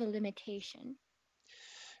to give a limitation.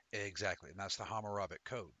 exactly, and that's the Hammurabic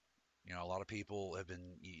Code. A lot of people have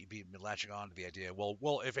been latching on to the idea.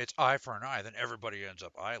 Well, if it's eye for an eye, then everybody ends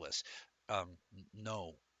up eyeless.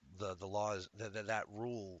 No, the law is that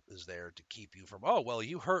rule is there to keep you from. Oh well,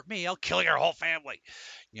 you hurt me, I'll kill your whole family.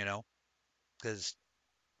 You know, because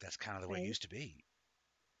that's kind of the way it Right? used to be.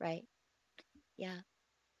 Right. Yeah.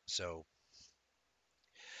 So,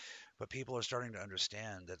 but people are starting to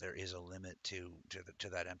understand that there is a limit to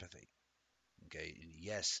that empathy. Okay, and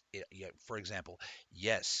yes, yeah, for example,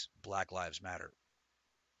 yes, Black Lives Matter,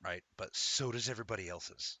 right? But so does everybody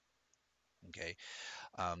else's. Okay,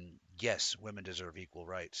 yes, women deserve equal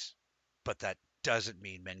rights, but that doesn't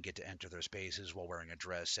mean men get to enter their spaces while wearing a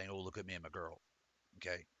dress, saying, "Oh, look at me, I'm a girl."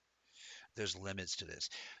 Okay, there's limits to this,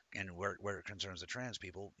 and where it concerns the trans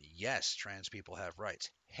people, yes, trans people have rights.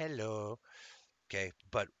 Hello, okay,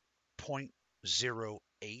 but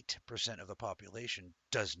 0.08% of the population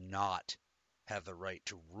does not have the right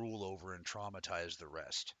to rule over and traumatize the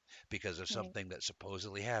rest because of Right. something that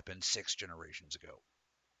supposedly happened 6 generations ago.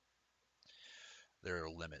 There are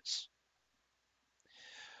limits.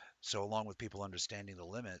 So along with people understanding the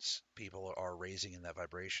limits, people are raising in that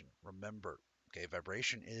vibration. Remember, okay,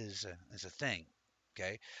 vibration is a thing.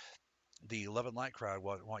 Okay, the love and light crowd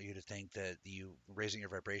want you to think that you raising your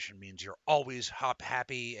vibration means you're always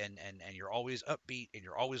happy and you're always upbeat and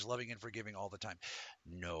you're always loving and forgiving all the time.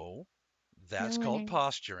 No, that's No one called is.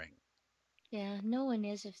 posturing. Yeah, no one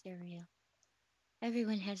is if they're real.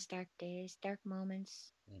 Everyone has dark days, dark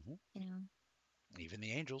moments, Hmm. you know. Even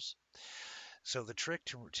the angels. So the trick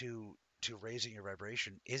to raising your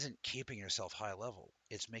vibration isn't keeping yourself high level.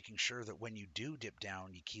 It's making sure that when you do dip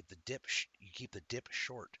down, you keep the dip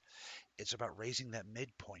short. It's about raising that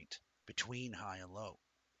midpoint between high and low.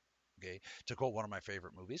 Okay, to quote one of my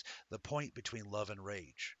favorite movies, the point between love and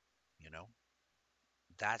rage. You know,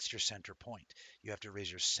 that's your center point. You have to raise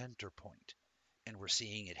your center point, and we're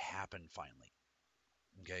seeing it happen finally.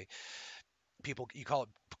 Okay, people, you call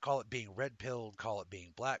it being red pilled, call it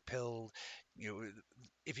being black pilled. You know,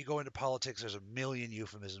 if you go into politics, there's a million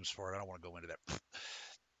euphemisms for it. I don't want to go into that.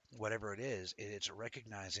 Whatever it is, it's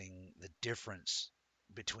recognizing the difference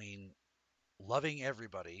between loving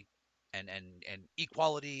everybody and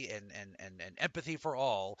equality and empathy for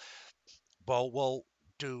all. Well,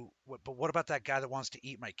 but what about that guy that wants to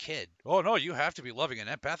eat my kid? Oh no, you have to be loving and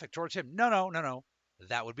empathic towards him. No, no, no, no.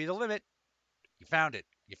 That would be the limit. You found it.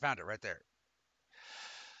 You found it right there.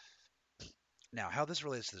 Now, how this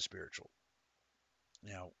relates to the spiritual.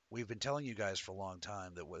 Now, we've been telling you guys for a long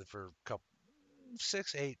time that for a couple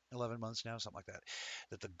 6, 8, 11 months now, something like that,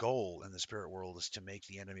 that the goal in the spirit world is to make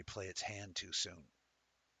the enemy play its hand too soon.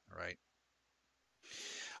 All right.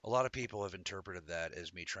 A lot of people have interpreted that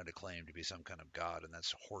as me trying to claim to be some kind of god, and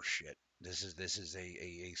that's horseshit. This is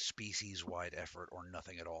a species wide effort or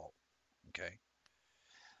nothing at all. Okay.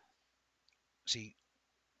 See,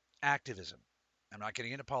 activism. I'm not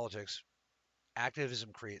getting into politics.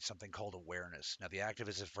 Activism creates something called awareness. Now, the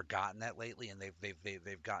activists have forgotten that lately, and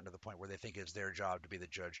they've gotten to the point where they think it's their job to be the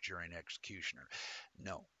judge, jury, and executioner.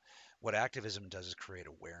 No, what activism does is create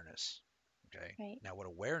awareness. Okay. Right. Now, what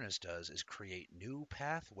awareness does is create new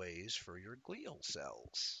pathways for your glial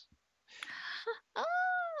cells.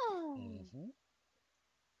 Oh. Hmm.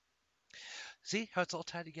 See how it's all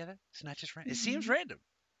tied together? It's not just random. It seems Hmm. random,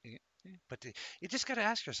 but you just got to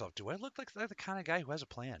ask yourself: do I look like the kind of guy who has a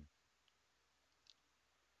plan?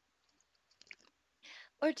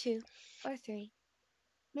 Or two, or three,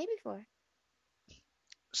 maybe four.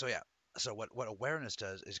 So yeah. So what awareness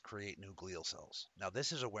does is create new glial cells. Now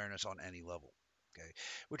this is awareness on any level. Okay,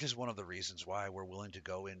 which is one of the reasons why we're willing to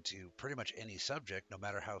go into pretty much any subject, no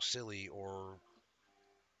matter how silly or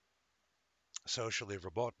socially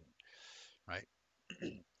verboten, right?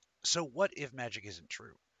 So what if magic isn't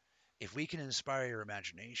true? If we can inspire your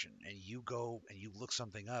imagination and you go and you look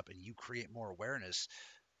something up and you create more awareness,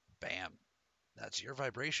 bam, that's your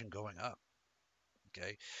vibration going up.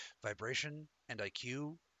 Okay, vibration and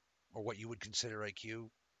IQ, or what you would consider IQ.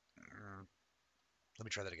 Let me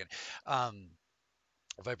try that again. Um,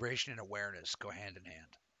 Vibration and awareness go hand in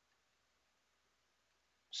hand.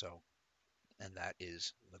 So, and that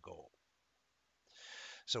is the goal.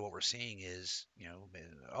 So what we're seeing is,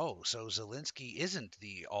 oh, so Zelensky isn't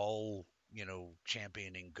the all,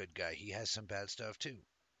 championing good guy. He has some bad stuff too.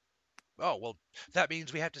 Oh, well, that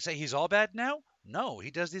means we have to say he's all bad now? No,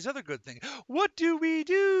 he does these other good things. What do we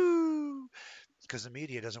do? Because the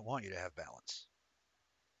media doesn't want you to have balance.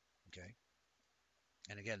 Okay.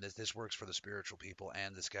 And again, this works for the spiritual people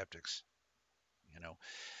and the skeptics. You know,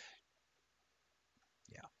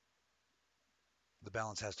 yeah, the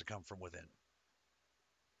balance has to come from within.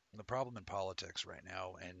 The problem in politics right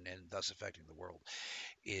now, and thus affecting the world,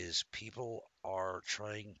 is people are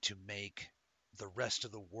trying to make the rest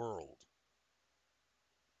of the world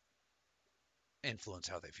influence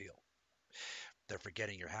how they feel. They're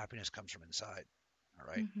forgetting your happiness comes from inside. All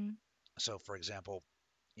right. Hmm. So, for example,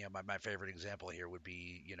 my favorite example here would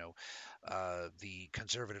be, the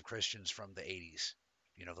conservative Christians from the 80s,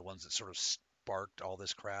 the ones that sort of sparked all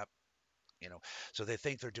this crap, you know. So they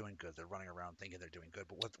think they're doing good. They're running around thinking they're doing good,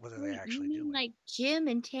 but what are they Wait, you actually mean doing? like Jim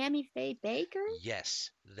and Tammy Faye Baker?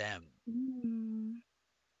 Yes, them, Mm.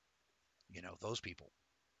 those people.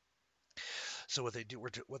 So what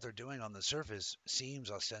they're doing on the surface seems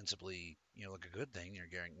ostensibly, like a good thing. You're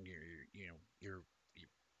getting, you're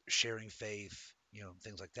sharing faith,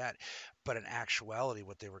 things like that. But in actuality,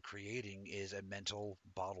 what they were creating is a mental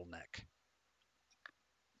bottleneck.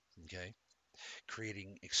 Okay,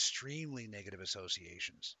 creating extremely negative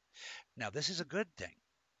associations. Now, this is a good thing,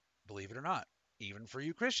 believe it or not. Even for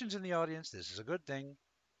you Christians in the audience, this is a good thing.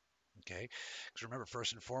 Okay, because remember,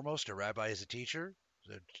 first and foremost, a rabbi is a teacher.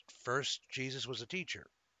 First, Jesus was a teacher.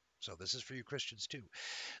 So this is for you Christians too.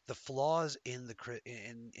 The flaws in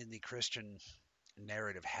the Christian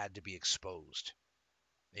narrative had to be exposed.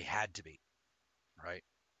 They had to be, right?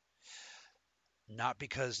 Not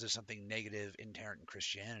because there's something negative inherent in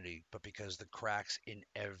Christianity, but because the cracks in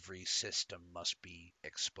every system must be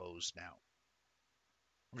exposed now.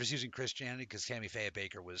 I'm just using Christianity because Tammy Faye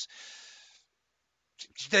Baker was,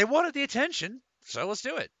 they wanted the attention, so let's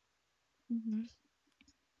do it. Hmm.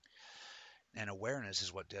 And awareness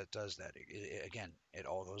is what does that. Again, it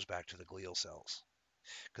all goes back to the glial cells.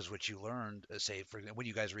 Because what you learned, say, for when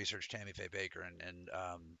you guys researched Tammy Faye Baker and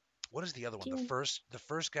what is the other one? The Jim.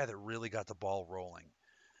 first guy that really got the ball rolling.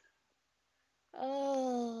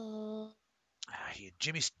 Oh,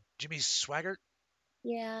 Jimmy Swaggart.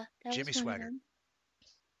 yeah, that Jimmy was one of Swaggart. them.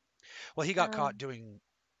 Well, he got caught Um, doing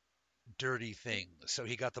dirty things, so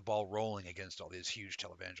he got the ball rolling against all these huge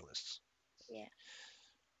televangelists. yeah,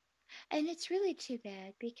 and it's really too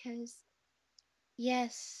bad because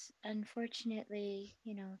yes, unfortunately,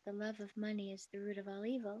 the love of money is the root of all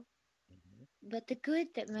evil. Hmm. But the good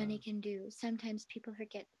that money can do, sometimes people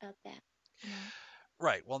forget about that.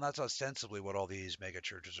 Right. Well, that's ostensibly what all these mega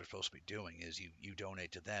churches are supposed to be doing is you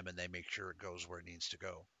donate to them and they make sure it goes where it needs to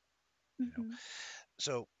go. You know. Hmm.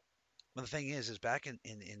 So the thing is back in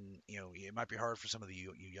it might be hard for some of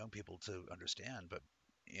you young people to understand, but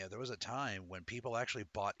there was a time when people actually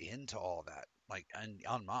bought into all that, like en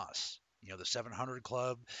masse. The 700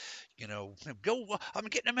 Club, go. I'm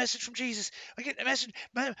getting a message from Jesus. I'm getting a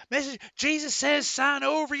message. Jesus says, sign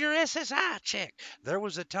over your SSI check. There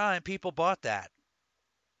was a time people bought that.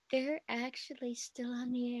 They're actually still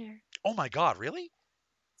on the air. Oh my God, really?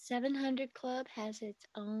 700 Club has its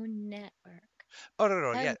own network. Oh no,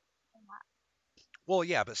 no, That yeah. was Well,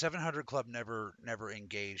 yeah, but 700 Club never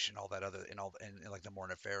engaged in all that other in all in like the more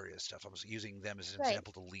nefarious stuff. I was using them as an right,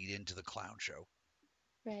 example to lead into the clown show.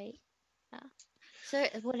 right. Yeah. So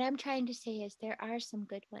what I'm trying to say is there are some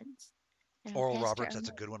good ones. Oral Pastor Roberts, that's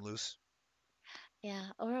a Arnold, good one, Loose.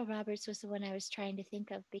 yeah, Oral Roberts was the one I was trying to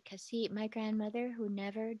think of because my grandmother, who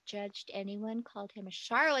never judged anyone, called him a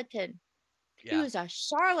charlatan. He Yeah, was a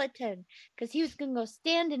charlatan because he was going to go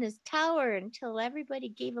stand in his tower until everybody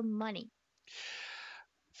gave him money.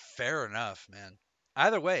 fair enough, man.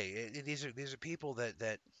 Either way, these are people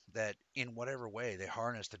that in whatever way they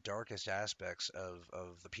harness the darkest aspects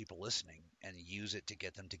of the people listening and use it to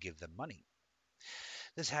get them to give them money.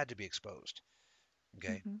 This had to be exposed.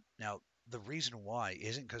 Okay. Hmm. Now, the reason why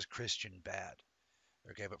isn't because Christian bad.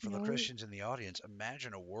 Okay, but for the No. Christians in the audience,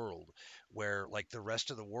 imagine a world where, like, the rest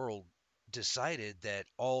of the world decided that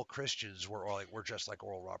all Christians were just like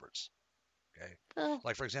Oral Roberts. Okay, Oh.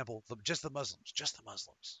 like for example, just the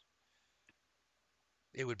Muslims.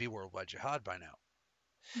 It would be worldwide jihad by now.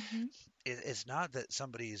 Hmm. It's not that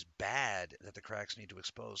somebody is bad that the cracks need to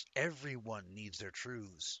expose. Everyone needs their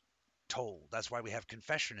truths told. That's why we have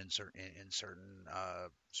confession in certain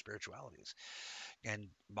spiritualities.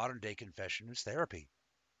 And modern day confession is therapy.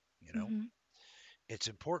 You know, Hmm. it's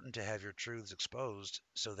important to have your truths exposed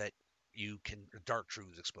so that you can dark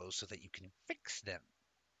truths exposed so that you can fix them.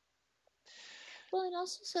 Well, and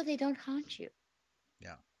also so they don't haunt you,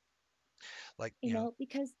 Yeah, like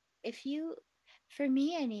because if you, for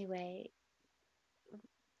me anyway,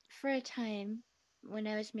 for a time when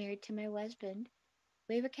I was married to my husband,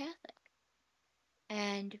 we were Catholic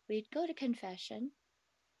and we'd go to confession.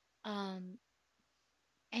 Um,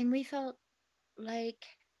 and we felt like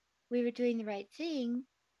we were doing the right thing.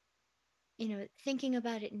 Thinking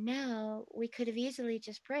about it now, we could have easily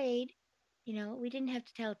just prayed. We didn't have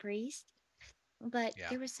to tell a priest, but yeah.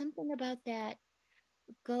 there was something about that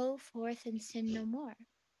go forth and sin no more.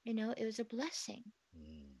 It was a blessing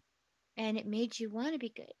Mm. and it made you want to be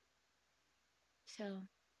good. So,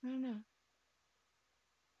 I don't know,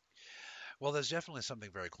 Well, there's definitely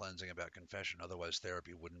something very cleansing about confession. Otherwise,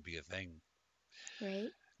 therapy wouldn't be a thing.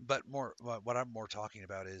 right? But what I'm more talking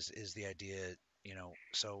about is the idea.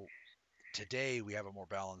 So today we have a more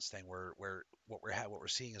balanced thing where what we're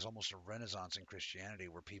seeing is almost a renaissance in Christianity,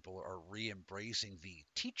 where people are re-embracing the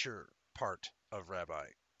teacher part of rabbi.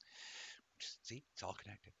 See, it's all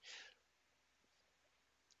connected.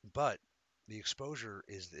 But the exposure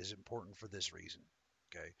is important for this reason.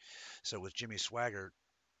 Okay, so with Jimmy Swaggart,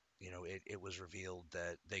 it was revealed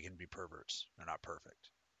that they can be perverts. They're not perfect.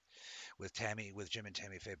 With Jim and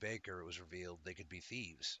Tammy Faye Baker, it was revealed they could be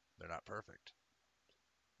thieves. They're not perfect.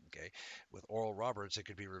 Okay, with Oral Roberts, it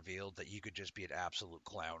could be revealed that you could just be an absolute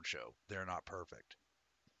clown show. They're not perfect.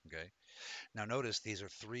 Okay, now notice these are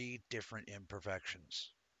three different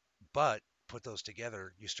imperfections, but put those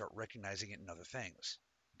together, you start recognizing it in other things.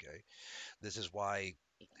 Okay, this is why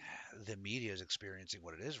the media is experiencing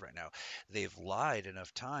what it is right now. They've lied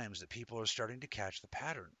enough times that people are starting to catch the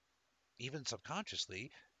pattern, even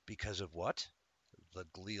subconsciously, because of what? The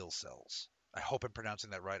glial cells. I hope I'm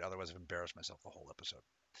pronouncing that right. Otherwise, I've embarrassed myself the whole episode.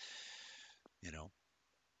 You know,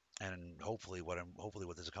 and hopefully what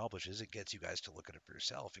this accomplishes, it gets you guys to look at it for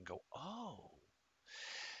yourself and go, oh,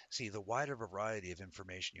 see, the wider variety of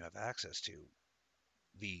information you have access to,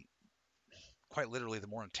 the quite literally, the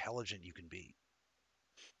more intelligent you can be.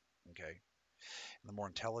 Okay, the more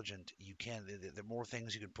intelligent you can, the more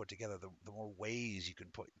things you can put together, the more ways you can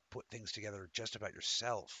put things together just about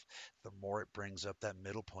yourself, the more it brings up that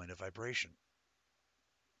middle point of vibration.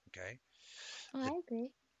 Okay, Oh, the I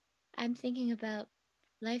agree. I'm thinking about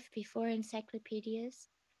life before encyclopedias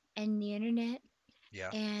and the internet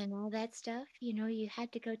yeah, and all that stuff. You know, you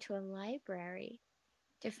had to go to a library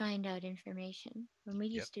to find out information. When we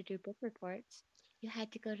yep. used to do book reports, you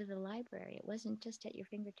had to go to the library. It wasn't just at your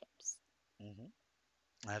fingertips. hmm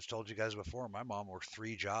I've told you guys before, my mom worked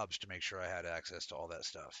 3 jobs to make sure I had access to all that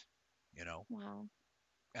stuff. You know, Wow.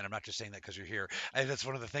 and I'm not just saying that because you're here. That's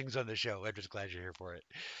one of the things on the show. I'm just glad you're here for it.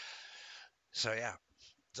 So yeah,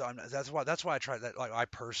 so that's why I try that. Like I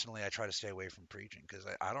personally, I try to stay away from preaching because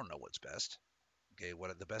I don't know what's best. Okay,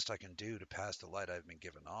 what the best I can do to pass the light I've been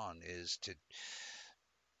given on is to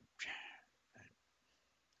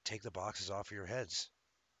take the boxes off of your heads,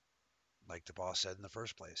 like the boss said in the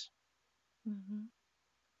first place. Hmm.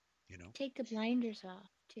 You know, Take the blinders off,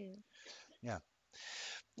 too. yeah.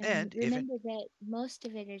 And And if it, remember that most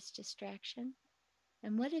of it is distraction.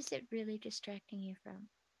 And what is it really distracting you from?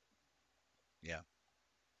 yeah.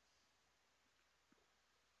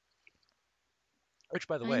 Which,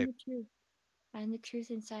 by the Find way, the truth. Find the truth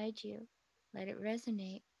inside you. Let it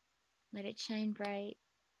resonate. Let it shine bright.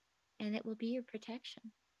 And it will be your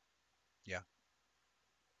protection. yeah,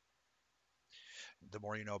 the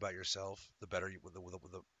more you know about yourself, the better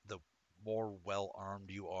the more well armed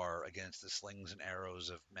you are against the slings and arrows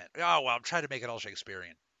of men. Oh well, I'm trying to make it all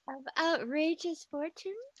Shakespearean. Of outrageous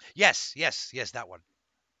fortune? Yes, yes, yes, that one.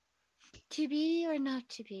 To be or not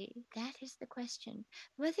to be, that is the question.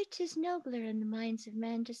 Whether 'tis nobler in the minds of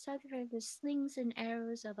men to suffer the slings and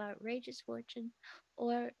arrows of outrageous fortune,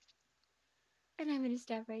 or, and I'm going to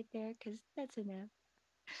stop right there because that's enough.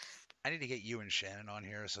 I need to get you and Shannon on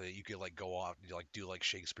here so that you could like go off and like do like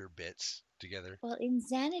Shakespeare bits together. Well, in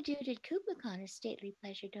Xanadu did Kublai a stately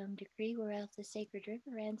pleasure dome decree, where else the sacred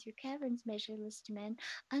river ran through caverns measureless to men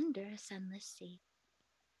under a sunless sea.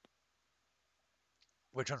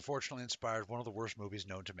 Which unfortunately inspired one of the worst movies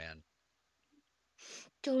known to man.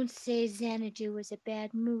 Don't say Xanadu was a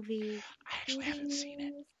bad movie. I actually haven't seen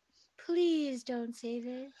it. Please, please don't say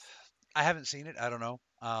this. I haven't seen it. I don't know.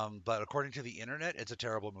 But according to the internet, it's a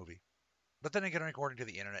terrible movie. But then again, according to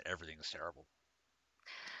the internet, everything is terrible.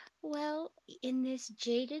 Well, in this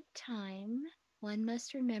jaded time, one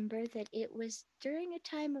must remember that it was during a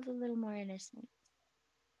time of a little more innocence.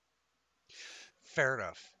 Fair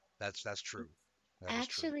enough. That's true. It's That is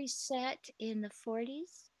true. actually set in the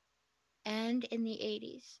 40s and in the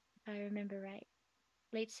 80s, if I remember right.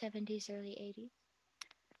 Late 70s, early 80s.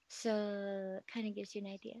 So it kind of gives you an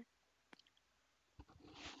idea.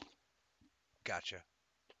 Gotcha.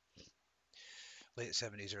 Late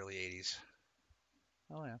 70s, early 80s.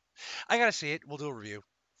 Oh yeah. I gotta see it. We'll do a review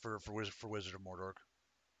for Wizard of Mordor.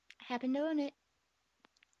 I happen to own it.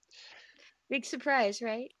 Big surprise,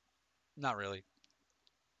 right? Not really.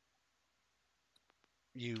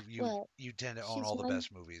 You you Well, you tend to own she's all the one,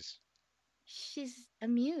 best movies. she's a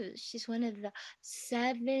muse. She's one of the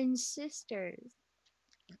seven sisters.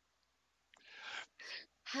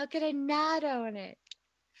 How could I not own it?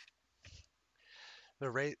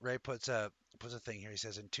 But Ray puts a thing here. He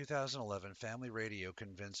says in 2011, Family Radio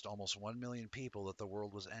convinced almost 1 million people that the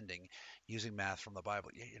world was ending using math from the Bible.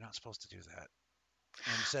 Yeah, you're not supposed to do that.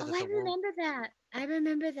 And said Oh, that I the world, remember that. I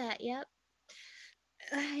remember that. Yep.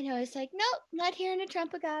 I know. It's like, nope, not hearing a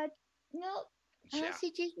trump of God. Nope. I don't yeah,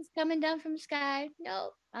 see Jesus coming down from the sky.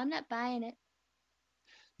 Nope. I'm not buying it.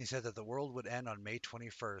 he said that the world would end on May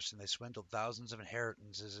 21st, and they swindled thousands of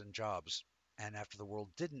inheritances and jobs. And after the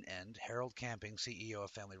world didn't end, Harold Camping, CEO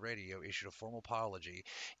of Family Radio, issued a formal apology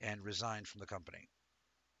and resigned from the company.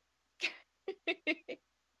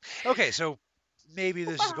 Okay, so maybe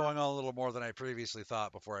this is going Wow. on a little more than I previously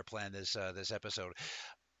thought before I planned this episode.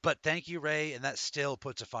 But thank you, Ray, and that still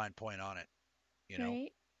puts a fine point on it, you know.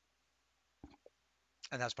 Right?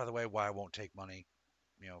 And that's, by the way, why I won't take money,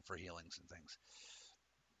 for healings and things.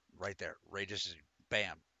 Right there, Ray just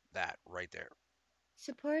bam, that right there,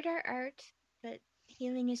 Support our art, but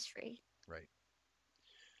healing is free. right.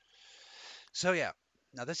 So yeah.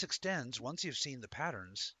 Now this extends once you've seen the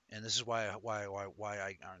patterns, and this is why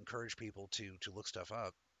I encourage people to look stuff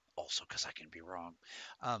up. Also, because I can be wrong.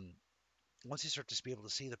 Um, Once you start to be able to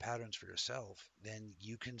see the patterns for yourself, then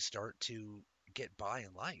you can start to get by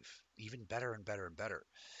in life even better and better and better.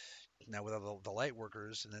 Now, with the light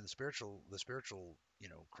workers and then the spiritual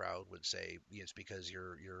crowd would say it's because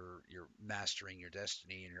you're mastering your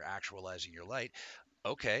destiny and you're actualizing your light.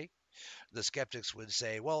 Okay, the skeptics would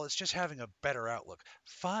say, well, it's just having a better outlook.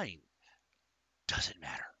 Fine, doesn't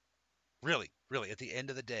matter. Really, really, at the end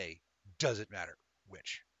of the day, doesn't matter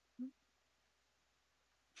which.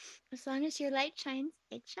 As long as your light shines,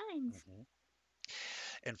 it shines. hmm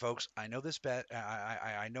And folks, I know this bet.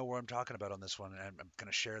 I know where I'm talking about on this one, and I'm going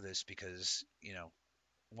to share this because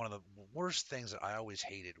one of the worst things that I always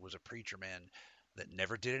hated was a preacher man that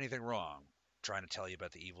never did anything wrong trying to tell you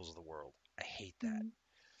about the evils of the world. I hate that. Mm.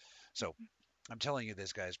 So I'm telling you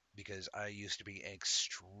this, guys, because I used to be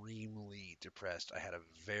extremely depressed. I had a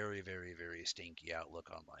very, very, very stinky outlook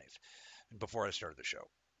on life before I started the show.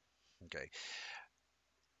 Okay.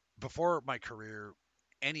 Before my career,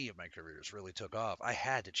 any of my careers really took off, I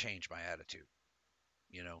had to change my attitude.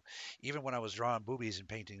 You know, even when I was drawing boobies and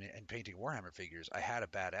painting Warhammer figures, I had a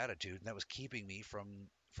bad attitude, and that was keeping me from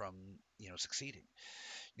succeeding.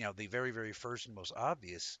 Now, the very very first and most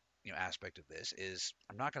obvious aspect of this is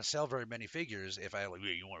I'm not going to sell very many figures if I like,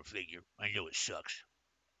 "Yeah, you want a figure? I know it sucks."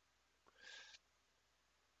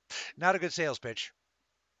 Not a good sales pitch.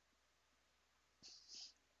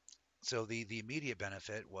 So the immediate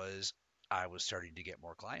benefit was I was starting to get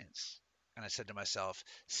more clients, and I said to myself,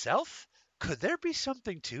 "Self, could there be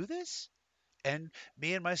something to this?" And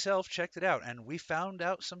me and myself checked it out, and we found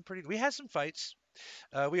out some pretty. We had some fights.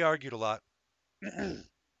 We argued a lot.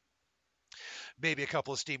 Maybe a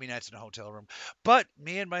couple of steamy nights in a hotel room. But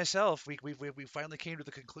me and myself, we finally came to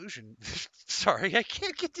the conclusion. Sorry, I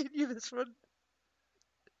can't continue this one.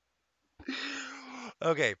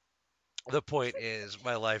 Okay, the point is,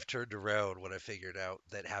 my life turned around when I figured out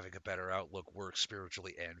that having a better outlook works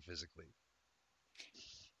spiritually and physically.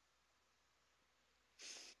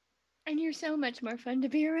 And you're so much more fun to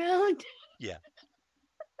be around. Yeah,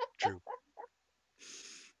 true.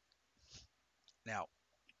 Now,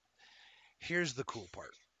 here's the cool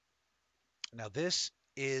part. Now, this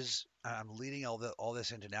is I'm leading all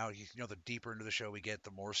this into now. The deeper into the show we get,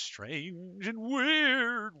 the more strange and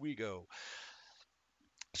weird we go.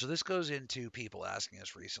 So this goes into people asking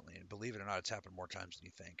us recently, and believe it or not, it's happened more times than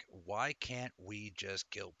you think. Why can't we just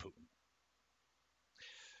kill Putin?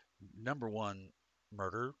 Number one,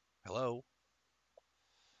 murder. Hello,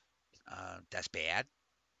 that's bad.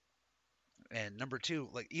 And number two,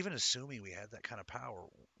 like even assuming we had that kind of power,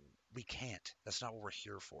 we can't. That's not what we're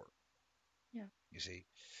here for. Yeah. You see,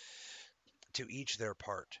 to each their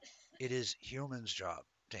part. It is humans' job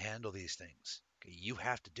to handle these things. Okay, you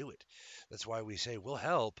have to do it. That's why we say we'll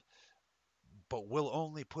help, but we'll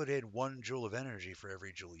only put in 1 joule of energy for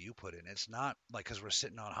every joule you put in. It's not like because we're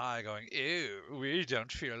sitting on high going, ew, we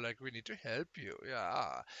don't feel like we need to help you.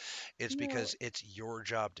 Yeah. It's No, because it's your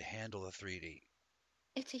job to handle the 3D.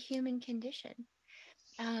 it's a human condition.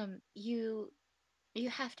 You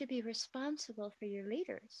have to be responsible for your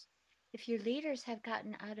leaders. If your leaders have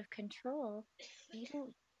gotten out of control, they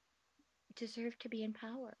don't deserve to be in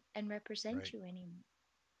power and represent Right? you anymore.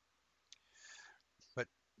 But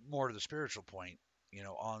more to the spiritual point,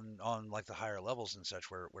 on like the higher levels and such,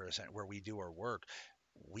 where we do our work,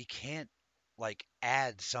 we can't like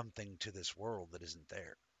add something to this world that isn't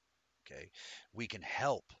there. Okay, we can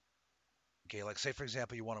help. Okay, like say for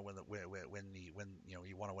example, you want to win you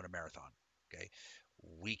want to win a marathon. Okay,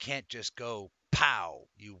 we can't just go pow,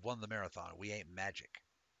 you won the marathon. We ain't magic.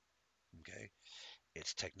 Okay,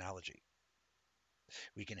 it's technology.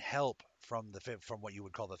 We can help from what you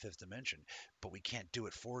would call the fifth dimension, but we can't do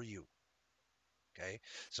it for you. Okay,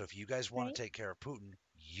 so if you guys want Right? to take care of Putin,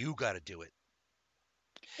 you got to do it.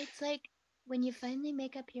 It's like when you finally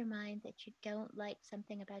make up your mind that you don't like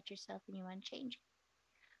something about yourself and you want to change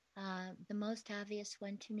it. The most obvious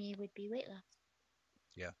one to me would be weight loss.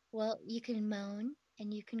 Yeah, Well, you can moan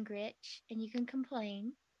and you can gritch and you can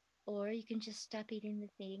complain, or you can just stop eating the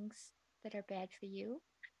things that are bad for you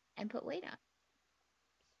and put weight on.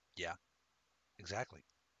 yeah, exactly.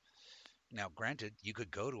 Now, granted, you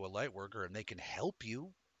could go to a light worker and they can help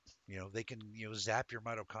you. They can zap your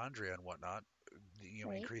mitochondria and whatnot,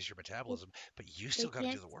 Right? increase your They, metabolism, but you they still got to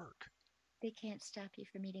do can't the work, they can't stop you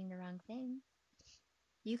from eating the wrong thing.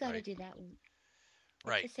 You got to right? do that work.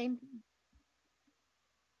 It's the Right. same.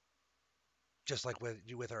 Just like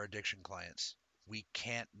with our addiction clients, we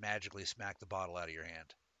can't magically smack the bottle out of your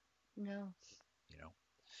hand. No. You know.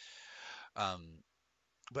 Um.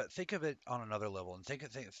 But think of it on another level and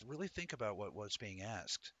really think about what's being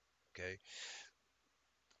asked. Okay,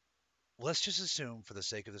 let's just assume, for the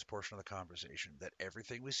sake of this portion of the conversation, that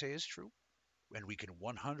everything we say is true and we can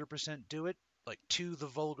 100% do it, like to the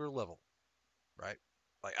vulgar level, right?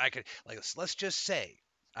 Like I could, like let's just say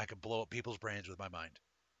I could blow up people's brains with my mind.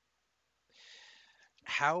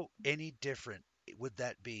 How any different would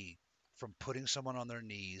that be from putting someone on their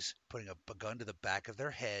knees, putting a gun to the back of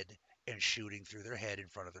their head, and shooting through their head in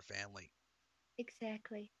front of their family?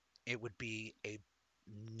 Exactly. It would be a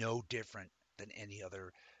no different than any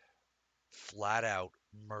other flat out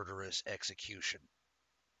murderous execution.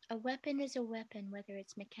 A weapon is a weapon, whether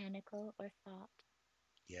it's mechanical or thought.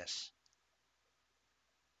 Yes.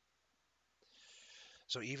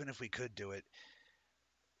 So even if we could do it,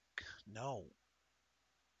 no.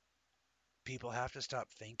 People have to stop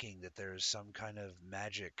thinking that there's some kind of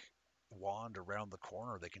magic wand around the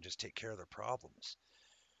corner that can just take care of their problems.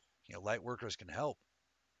 Light workers can help,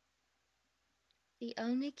 The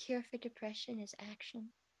only cure for depression is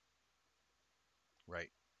action. right?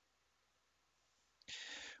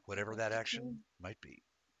 So Whatever that that's action true. might be.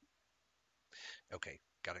 Okay,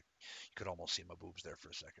 got it. You could almost see my boobs there for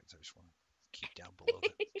a second, so I just want to keep down below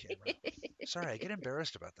the camera. Sorry, I get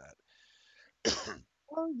embarrassed about that.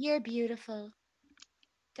 Oh, you're beautiful.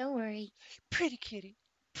 Don't worry. Pretty kitty,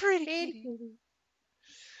 pretty Pretty kitty. pretty.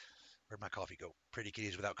 Where'd my coffee go? Pretty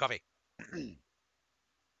kitties without coffee.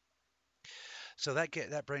 So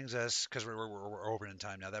that brings us, because we're over in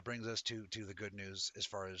time now. That brings us to the good news as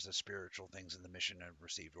far as the spiritual things and the mission and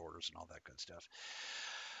received orders and all that good stuff.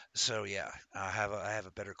 So yeah, I have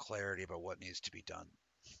a better clarity about what needs to be done.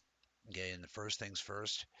 Okay, and the first things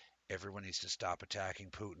first, everyone needs to stop attacking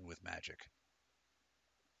Putin with magic.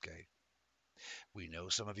 Okay, we know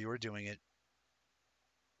some of you are doing it,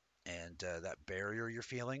 and that barrier you're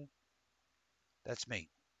feeling, that's me.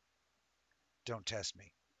 Don't test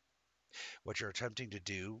me. What you're attempting to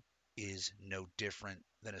do is no different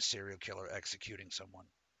than a serial killer executing someone.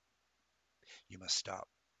 You must stop.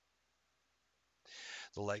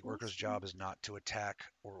 The light worker's Trust me. job is not to attack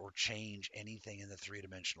or change anything in the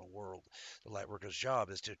three-dimensional world. The light worker's job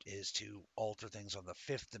is to alter things on the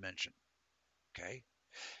fifth dimension. Okay?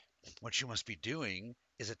 What you must be doing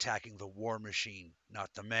is attacking the war machine,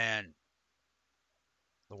 not the man.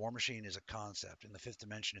 The war machine is a concept. In the fifth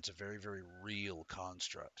dimension, it's a very, very real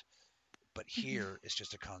construct. But Mm-hmm. here, it's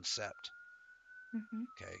just a concept. Mm-hmm.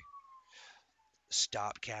 Okay?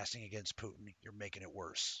 Stop casting against Putin. You're making it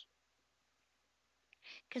worse.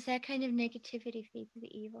 Because that kind of negativity feeds the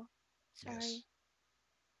evil. Yes. Sorry.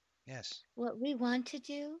 Yes. What we want to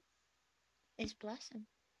do is bless him.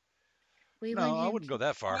 We want No, I him wouldn't go to.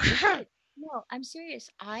 that far. I'm serious. No, I'm serious.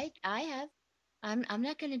 I have. I'm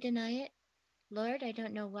not going to deny it. Lord, I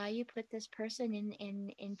don't know why you put this person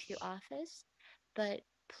into office, but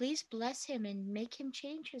please bless him and make him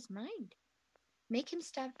change his mind. Make him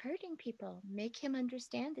stop hurting people. Make him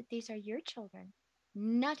understand that these are your children,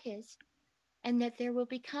 not his, and that there will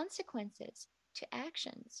be consequences to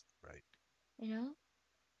actions, Right. you know?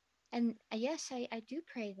 And yes, I do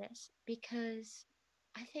pray this because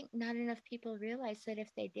I think not enough people realize that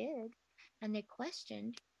if they did and they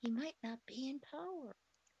questioned, he might not be in power.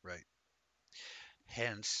 Right.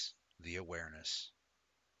 Hence the awareness.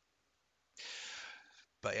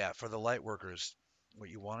 But yeah, for the light workers, what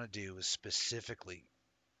you want to do is specifically,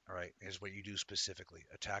 all right, is what you do specifically.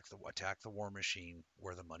 Attack the war machine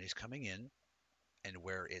where the money's coming in and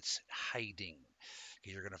where it's hiding.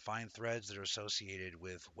 Okay, you're going to find threads that are associated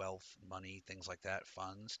with wealth, money, things like that,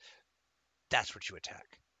 funds. That's what you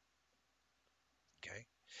attack. Okay.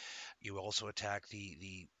 You also attack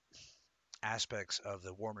the aspects of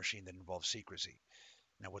the war machine that involve secrecy.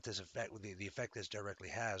 Now, what this effect, the effect this directly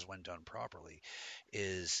has when done properly,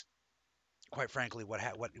 is quite frankly, what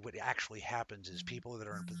actually happens is people that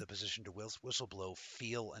are in the position to whistleblow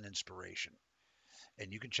feel an inspiration.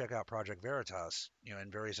 And you can check out Project Veritas,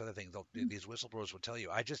 and various other things. These whistleblowers will tell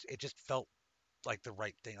you, it just felt like the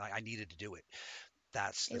right thing. I needed to do it.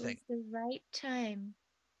 That's the It thing, was the right time.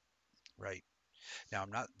 right? Now,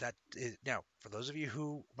 I'm not that. Now, for those of you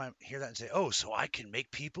who might hear that and say, "Oh, so I can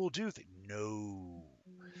make people do things," no.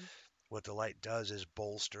 What the light does is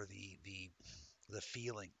bolster the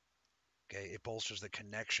feeling. Okay, it bolsters the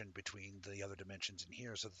connection between the other dimensions in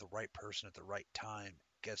here, so that the right person at the right time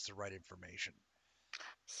gets the right information.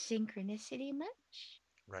 Synchronicity much?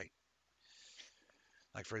 Right.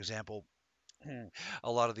 Like for example,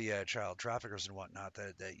 a lot of the child traffickers and whatnot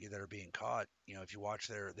that are being caught. If you watch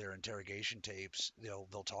their interrogation tapes, they'll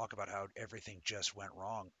talk about how everything just went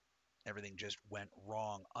wrong. Everything just went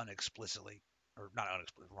wrong unexplicitly. or not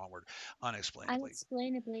unexplainably, wrong word, unexplainably.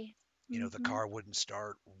 Unexplainably. The Mm-hmm. car wouldn't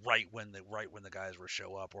start right when the guys were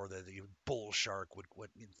show up, or the bull shark would.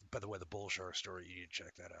 By the way, the bull shark story, you need to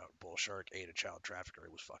check that out. Bull shark ate a child trafficker.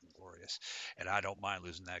 It was fucking glorious, and I don't mind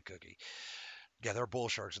losing that cookie. Yeah, there are bull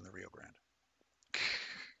sharks in the Rio Grande.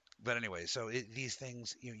 But anyway, so these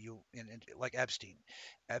things, and like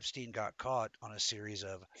Epstein got caught on a series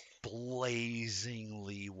of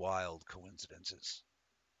blazingly wild coincidences.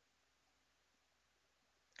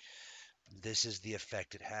 This is the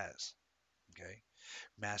effect it has. Okay,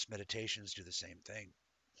 mass meditations do the same thing.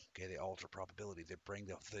 Okay, they alter probability. They bring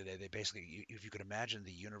they basically, if you could imagine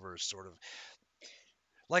the universe sort of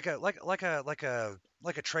like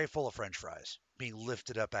a tray full of French fries being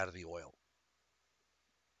lifted up out of the oil.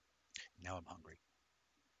 Now I'm hungry.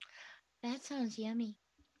 That sounds yummy.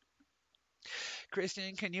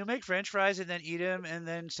 Kristen, can you make French fries and then eat them and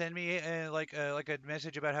then send me like a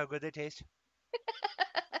message about how good they taste?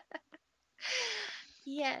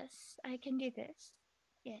 Yes, I can do this.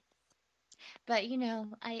 Yes. But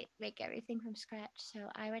I make everything from scratch, so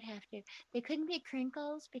I would have to. They couldn't be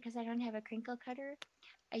crinkles because I don't have a crinkle cutter.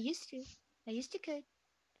 I used to. I used to could.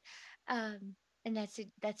 Um, and that's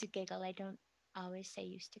a giggle. I don't always say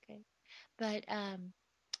used to could. But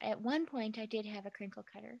at one point I did have a crinkle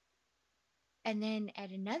cutter. And then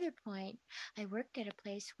at another point, I worked at a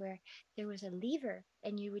place where there was a lever,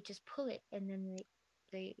 and you would just pull it, and then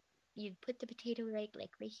the you'd put the potato right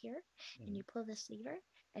here, and Mhm. you pull this lever,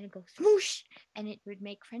 and it goes swoosh, and it would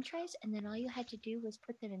make French fries. And then all you had to do was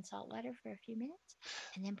put them in salt water for a few minutes,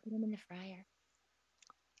 and then put them in the fryer.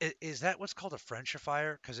 Is that what's called a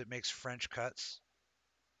Frenchifier? Because it makes French cuts?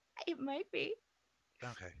 It might be.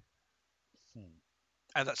 Okay. Hmm.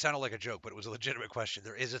 And that sounded like a joke, but it was a legitimate question.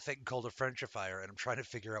 There is a thing called a Frenchifier, and I'm trying to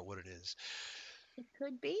figure out what it is. It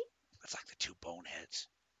could be. It's like the two boneheads.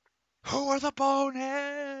 Who are the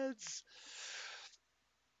boneheads?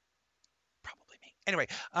 Probably me. Anyway,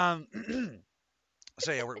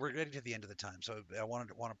 so yeah, we're getting to the end of the time. So I want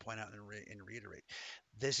to point out and reiterate,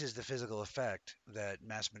 this is the physical effect that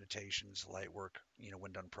mass meditations, light work,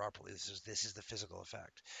 when done properly, this is the physical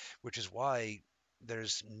effect, which is why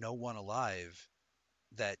there's no one alive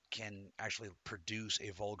that can actually produce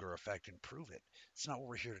a vulgar effect and prove it. It's not what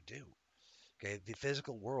we're here to do. Okay, the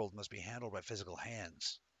physical world must be handled by physical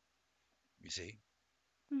hands. You see,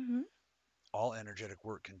 Mm-hmm. all energetic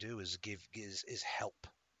work can do is give is help.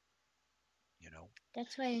 You know,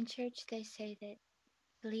 That's why in church they say that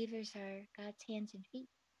believers are God's hands and feet.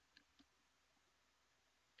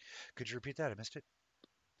 could you repeat that? I missed it.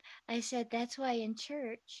 I said that's why in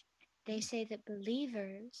church they say that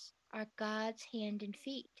believers are God's hand and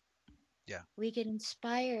feet. Yeah, We get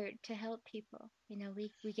inspired to help people.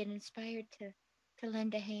 We get inspired to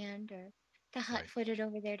lend a hand or to hot right, foot it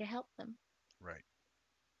over there to help them. right.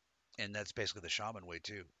 And that's basically the shaman way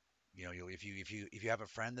too. If you have a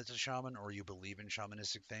friend that's a shaman or you believe in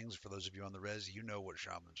shamanistic things, for those of you on the res, you know what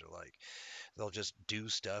shamans are like. They'll just do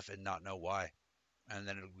stuff and not know why, and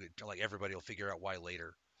then like everybody will figure out why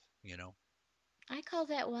later. You know, I call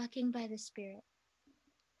that walking by the Spirit.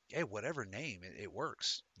 hey, whatever name it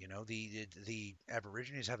works. The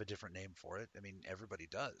Aborigines have a different name for it. I mean, everybody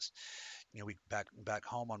does. We back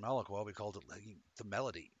home on Malakwa, we called it like, the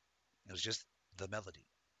melody. It was just the melody.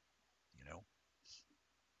 You know,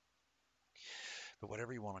 but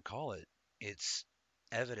whatever you want to call it, it's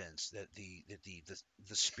evidence that the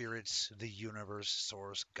spirits, the universe,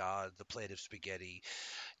 source, God, the plate of spaghetti,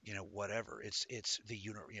 whatever. It's the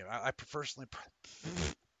universe. I personally,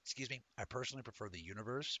 excuse me, I personally prefer the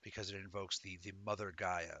universe because it invokes the mother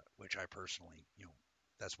Gaia, which I personally,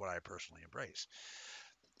 that's what I personally embrace.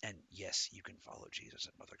 And yes, you can follow Jesus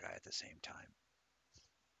and Mother Gaia at the same time.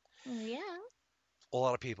 Well, yeah. A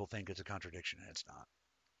lot of people think it's a contradiction, and it's not.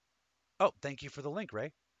 Oh, thank you for the link,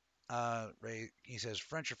 Ray. Ray, he says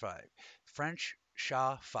Frenchify, French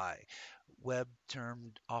fi, web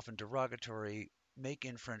term often derogatory, make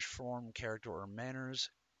in French form, character, or manners.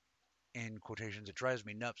 In quotations, it drives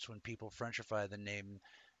me nuts when people Frenchify the name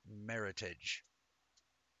Meritage.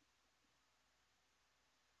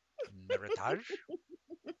 Meritage?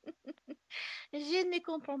 Je ne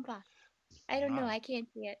comprends pas. I don't know. Ah. I can't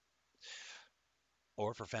see it.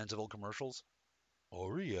 Or for fans of old commercials,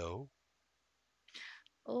 Oreo.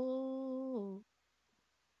 Oh.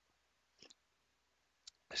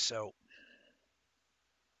 So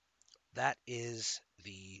that is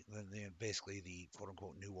basically the quote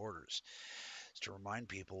unquote new orders. It's to remind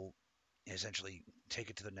people, essentially, take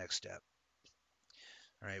it to the next step.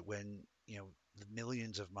 All right, when the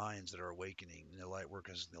millions of minds that are awakening, the light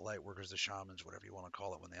workers, the shamans, whatever you want to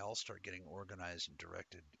call it, when they all start getting organized and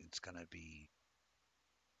directed, it's going to be.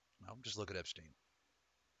 I'm just look at Epstein.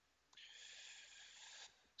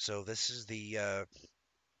 So this is the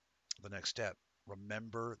next step.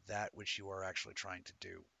 Remember that which you are actually trying to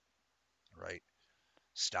do, right?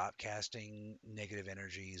 Stop casting negative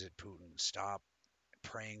energies at Putin. Stop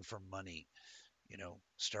praying for money.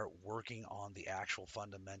 Start working on the actual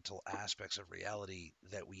fundamental aspects of reality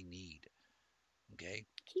that we need. Okay.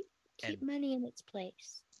 Keep And keep money in its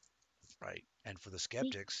place. right. And for the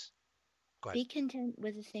Be skeptics, go ahead. be content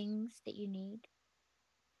with the things that you need,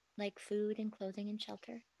 like food and clothing and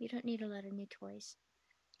shelter. You don't need a lot of new toys.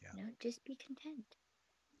 Yeah. Just be content.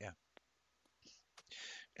 Yeah.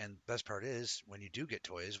 And best part is when you do get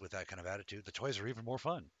toys with that kind of attitude, the toys are even more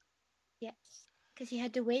fun. Yes, because you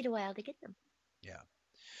had to wait a while to get them. Yeah.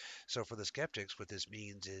 So for the skeptics, what this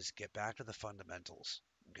means is get back to the fundamentals.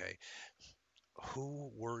 Okay.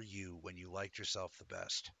 Who were you when you liked yourself the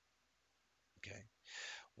best? Okay.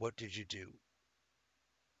 What did you do?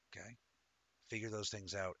 Okay. Figure those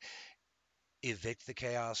things out. Evict the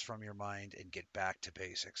chaos from your mind and get back to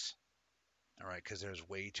basics. All right, because there's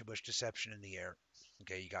way too much deception in the air.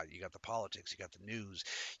 Okay, you got the politics, you got the news,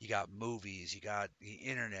 you got movies, you got the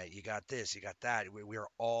internet, you got this, you got that. We are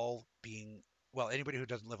all being well. Anybody who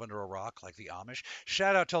doesn't live under a rock, like the Amish,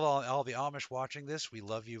 shout out to all the Amish watching this. We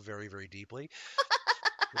love you very very deeply.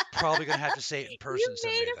 We're probably gonna have to say it in person You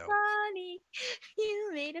made someday it though. funny.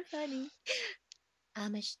 You made it funny.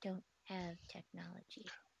 Amish don't have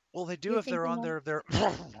technology. Well, they do You're if they're thinking on of their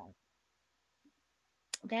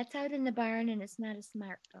that's out in the barn and it's not a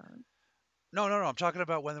smartphone. No, no, no. I'm talking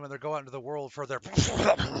about when they go out into the world for their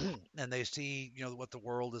and they see, what the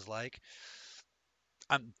world is like.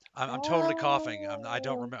 I'm totally coughing. I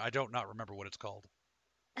don't Oh, remember. I don't not remember what it's called.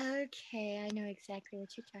 okay. I know exactly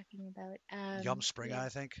what you're talking about. Yum Spring, Yeah. I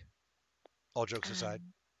think. All jokes aside.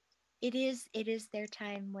 Um, it is their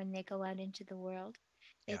time when they go out into the world.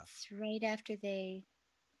 Yeah, It's right after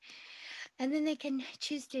and then they can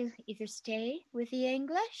choose to either stay with the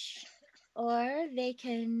English or they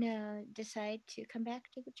can decide to come back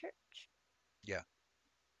to the church. yeah.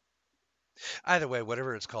 Either way,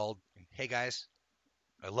 whatever it's called. Hey guys,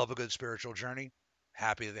 I love a good spiritual journey.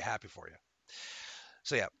 Happy for you.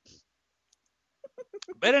 So yeah.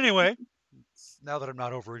 But anyway, now that I'm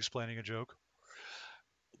not over explaining a joke,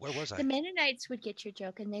 where was The I? Mennonites would get your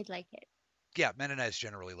joke and they'd like it. Yeah, Mennonites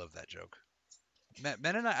generally love that joke.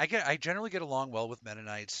 Mennonite, I generally get along well with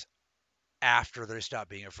Mennonites after they stop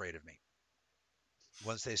being afraid of me.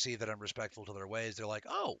 Once they see that I'm respectful to their ways, they're like,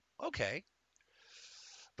 "Oh, okay."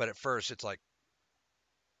 But at first, it's like,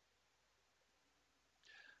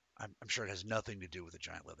 I'm sure it has nothing to do with a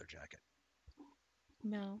giant leather jacket.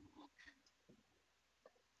 No.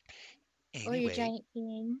 Or your Anyway, giant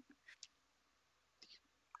cane,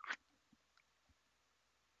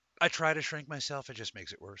 I try to shrink myself. It just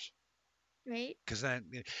makes it worse. right? Because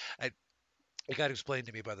then I, it got explained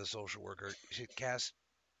to me by the social worker. She said, Cass,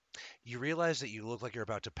 you realize that you look like you're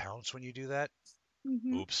about to pounce when you do that?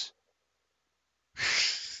 Mm-hmm. Oops.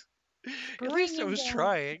 At Spring least I into was action,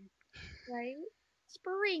 trying. right?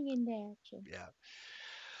 Spring into action. Yeah.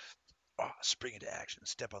 Oh, spring into action.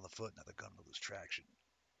 Step on the foot, now the gun will lose traction.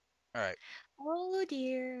 All right. Oh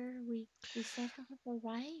dear, we set off a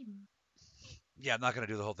rhyme. Yeah, I'm not going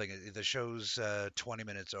to do the whole thing. The show's 20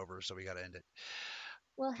 minutes over, so we got to end it.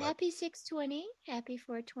 Well, But happy 620. Happy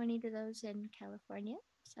 420 to those in California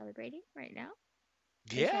celebrating right now.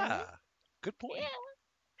 Wish I was. yeah, good point. Yeah.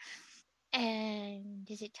 And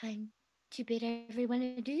is it time to bid everyone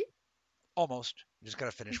adieu? Almost. Just got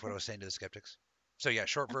to finish what Okay. I was saying to the skeptics. So yeah,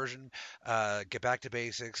 short version: get back to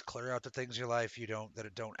basics, clear out the things in your life you don't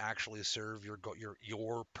that don't actually serve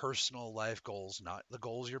your personal life goals, not the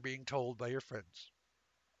goals you're being told by your friends.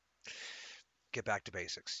 Get back to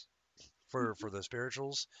basics. For the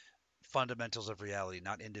spirituals, fundamentals of reality,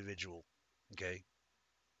 not individual. Okay,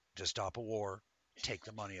 just stop a war, take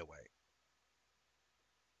the money away.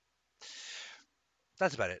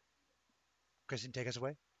 That's about it. Kristen, take us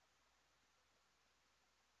away.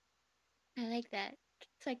 I like that.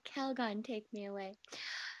 It's like Calgon, take me away.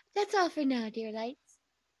 That's all for now, dear lights.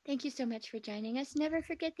 Thank you so much for joining us. Never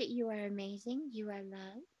forget that you are amazing. You are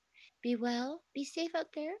loved. Be well, be safe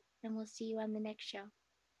out there, and we'll see you on the next show.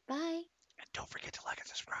 Bye. And don't forget to like and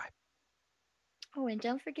subscribe. Oh, and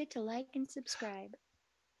don't forget to like and subscribe.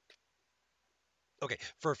 Okay,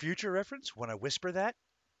 for future reference, when I whisper that,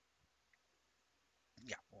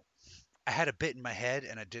 yeah, well, I had a bit in my head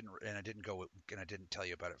and I didn't tell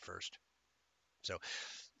you about it first. So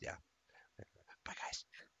yeah, bye guys.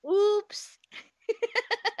 Oops.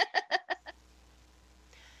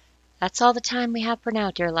 That's all the time we have for now,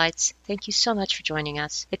 dear lights. Thank you so much for joining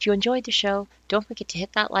us. If you enjoyed the show, don't forget to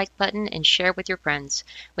hit that like button and share with your friends.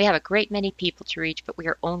 We have a great many people to reach, but we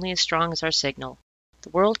are only as strong as our signal. The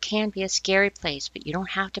world can be a scary place, but you don't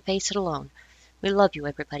have to face it alone. We love you,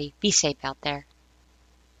 everybody. Be safe out there.